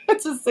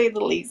 to say the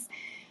least.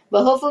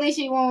 But hopefully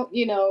she won't,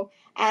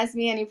 ask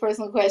me any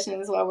personal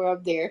questions while we're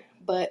up there.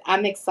 But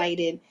I'm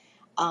excited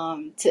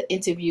to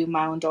interview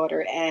my own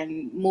daughter.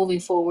 And moving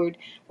forward,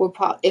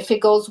 if it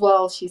goes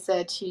well, she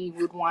said she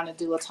would want to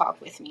do a talk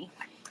with me.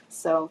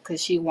 So,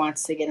 because she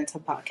wants to get into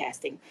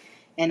podcasting,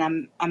 and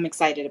I'm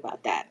excited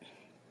about that.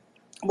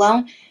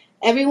 Well,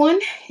 everyone,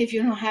 if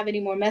you don't have any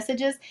more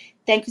messages,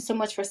 thank you so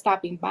much for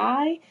stopping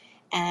by,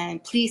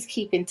 and please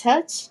keep in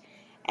touch.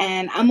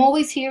 And I'm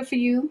always here for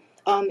you.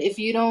 If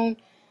you don't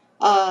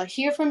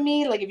hear from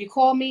me, like if you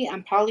call me,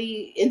 I'm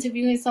probably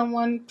interviewing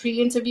someone,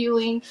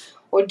 pre-interviewing,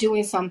 or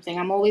doing something.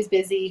 I'm always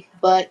busy,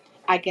 but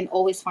I can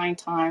always find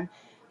time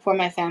for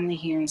my family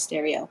here in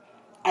stereo.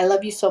 I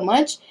love you so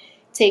much.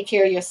 Take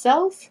care of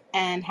yourself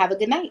and have a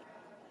good night.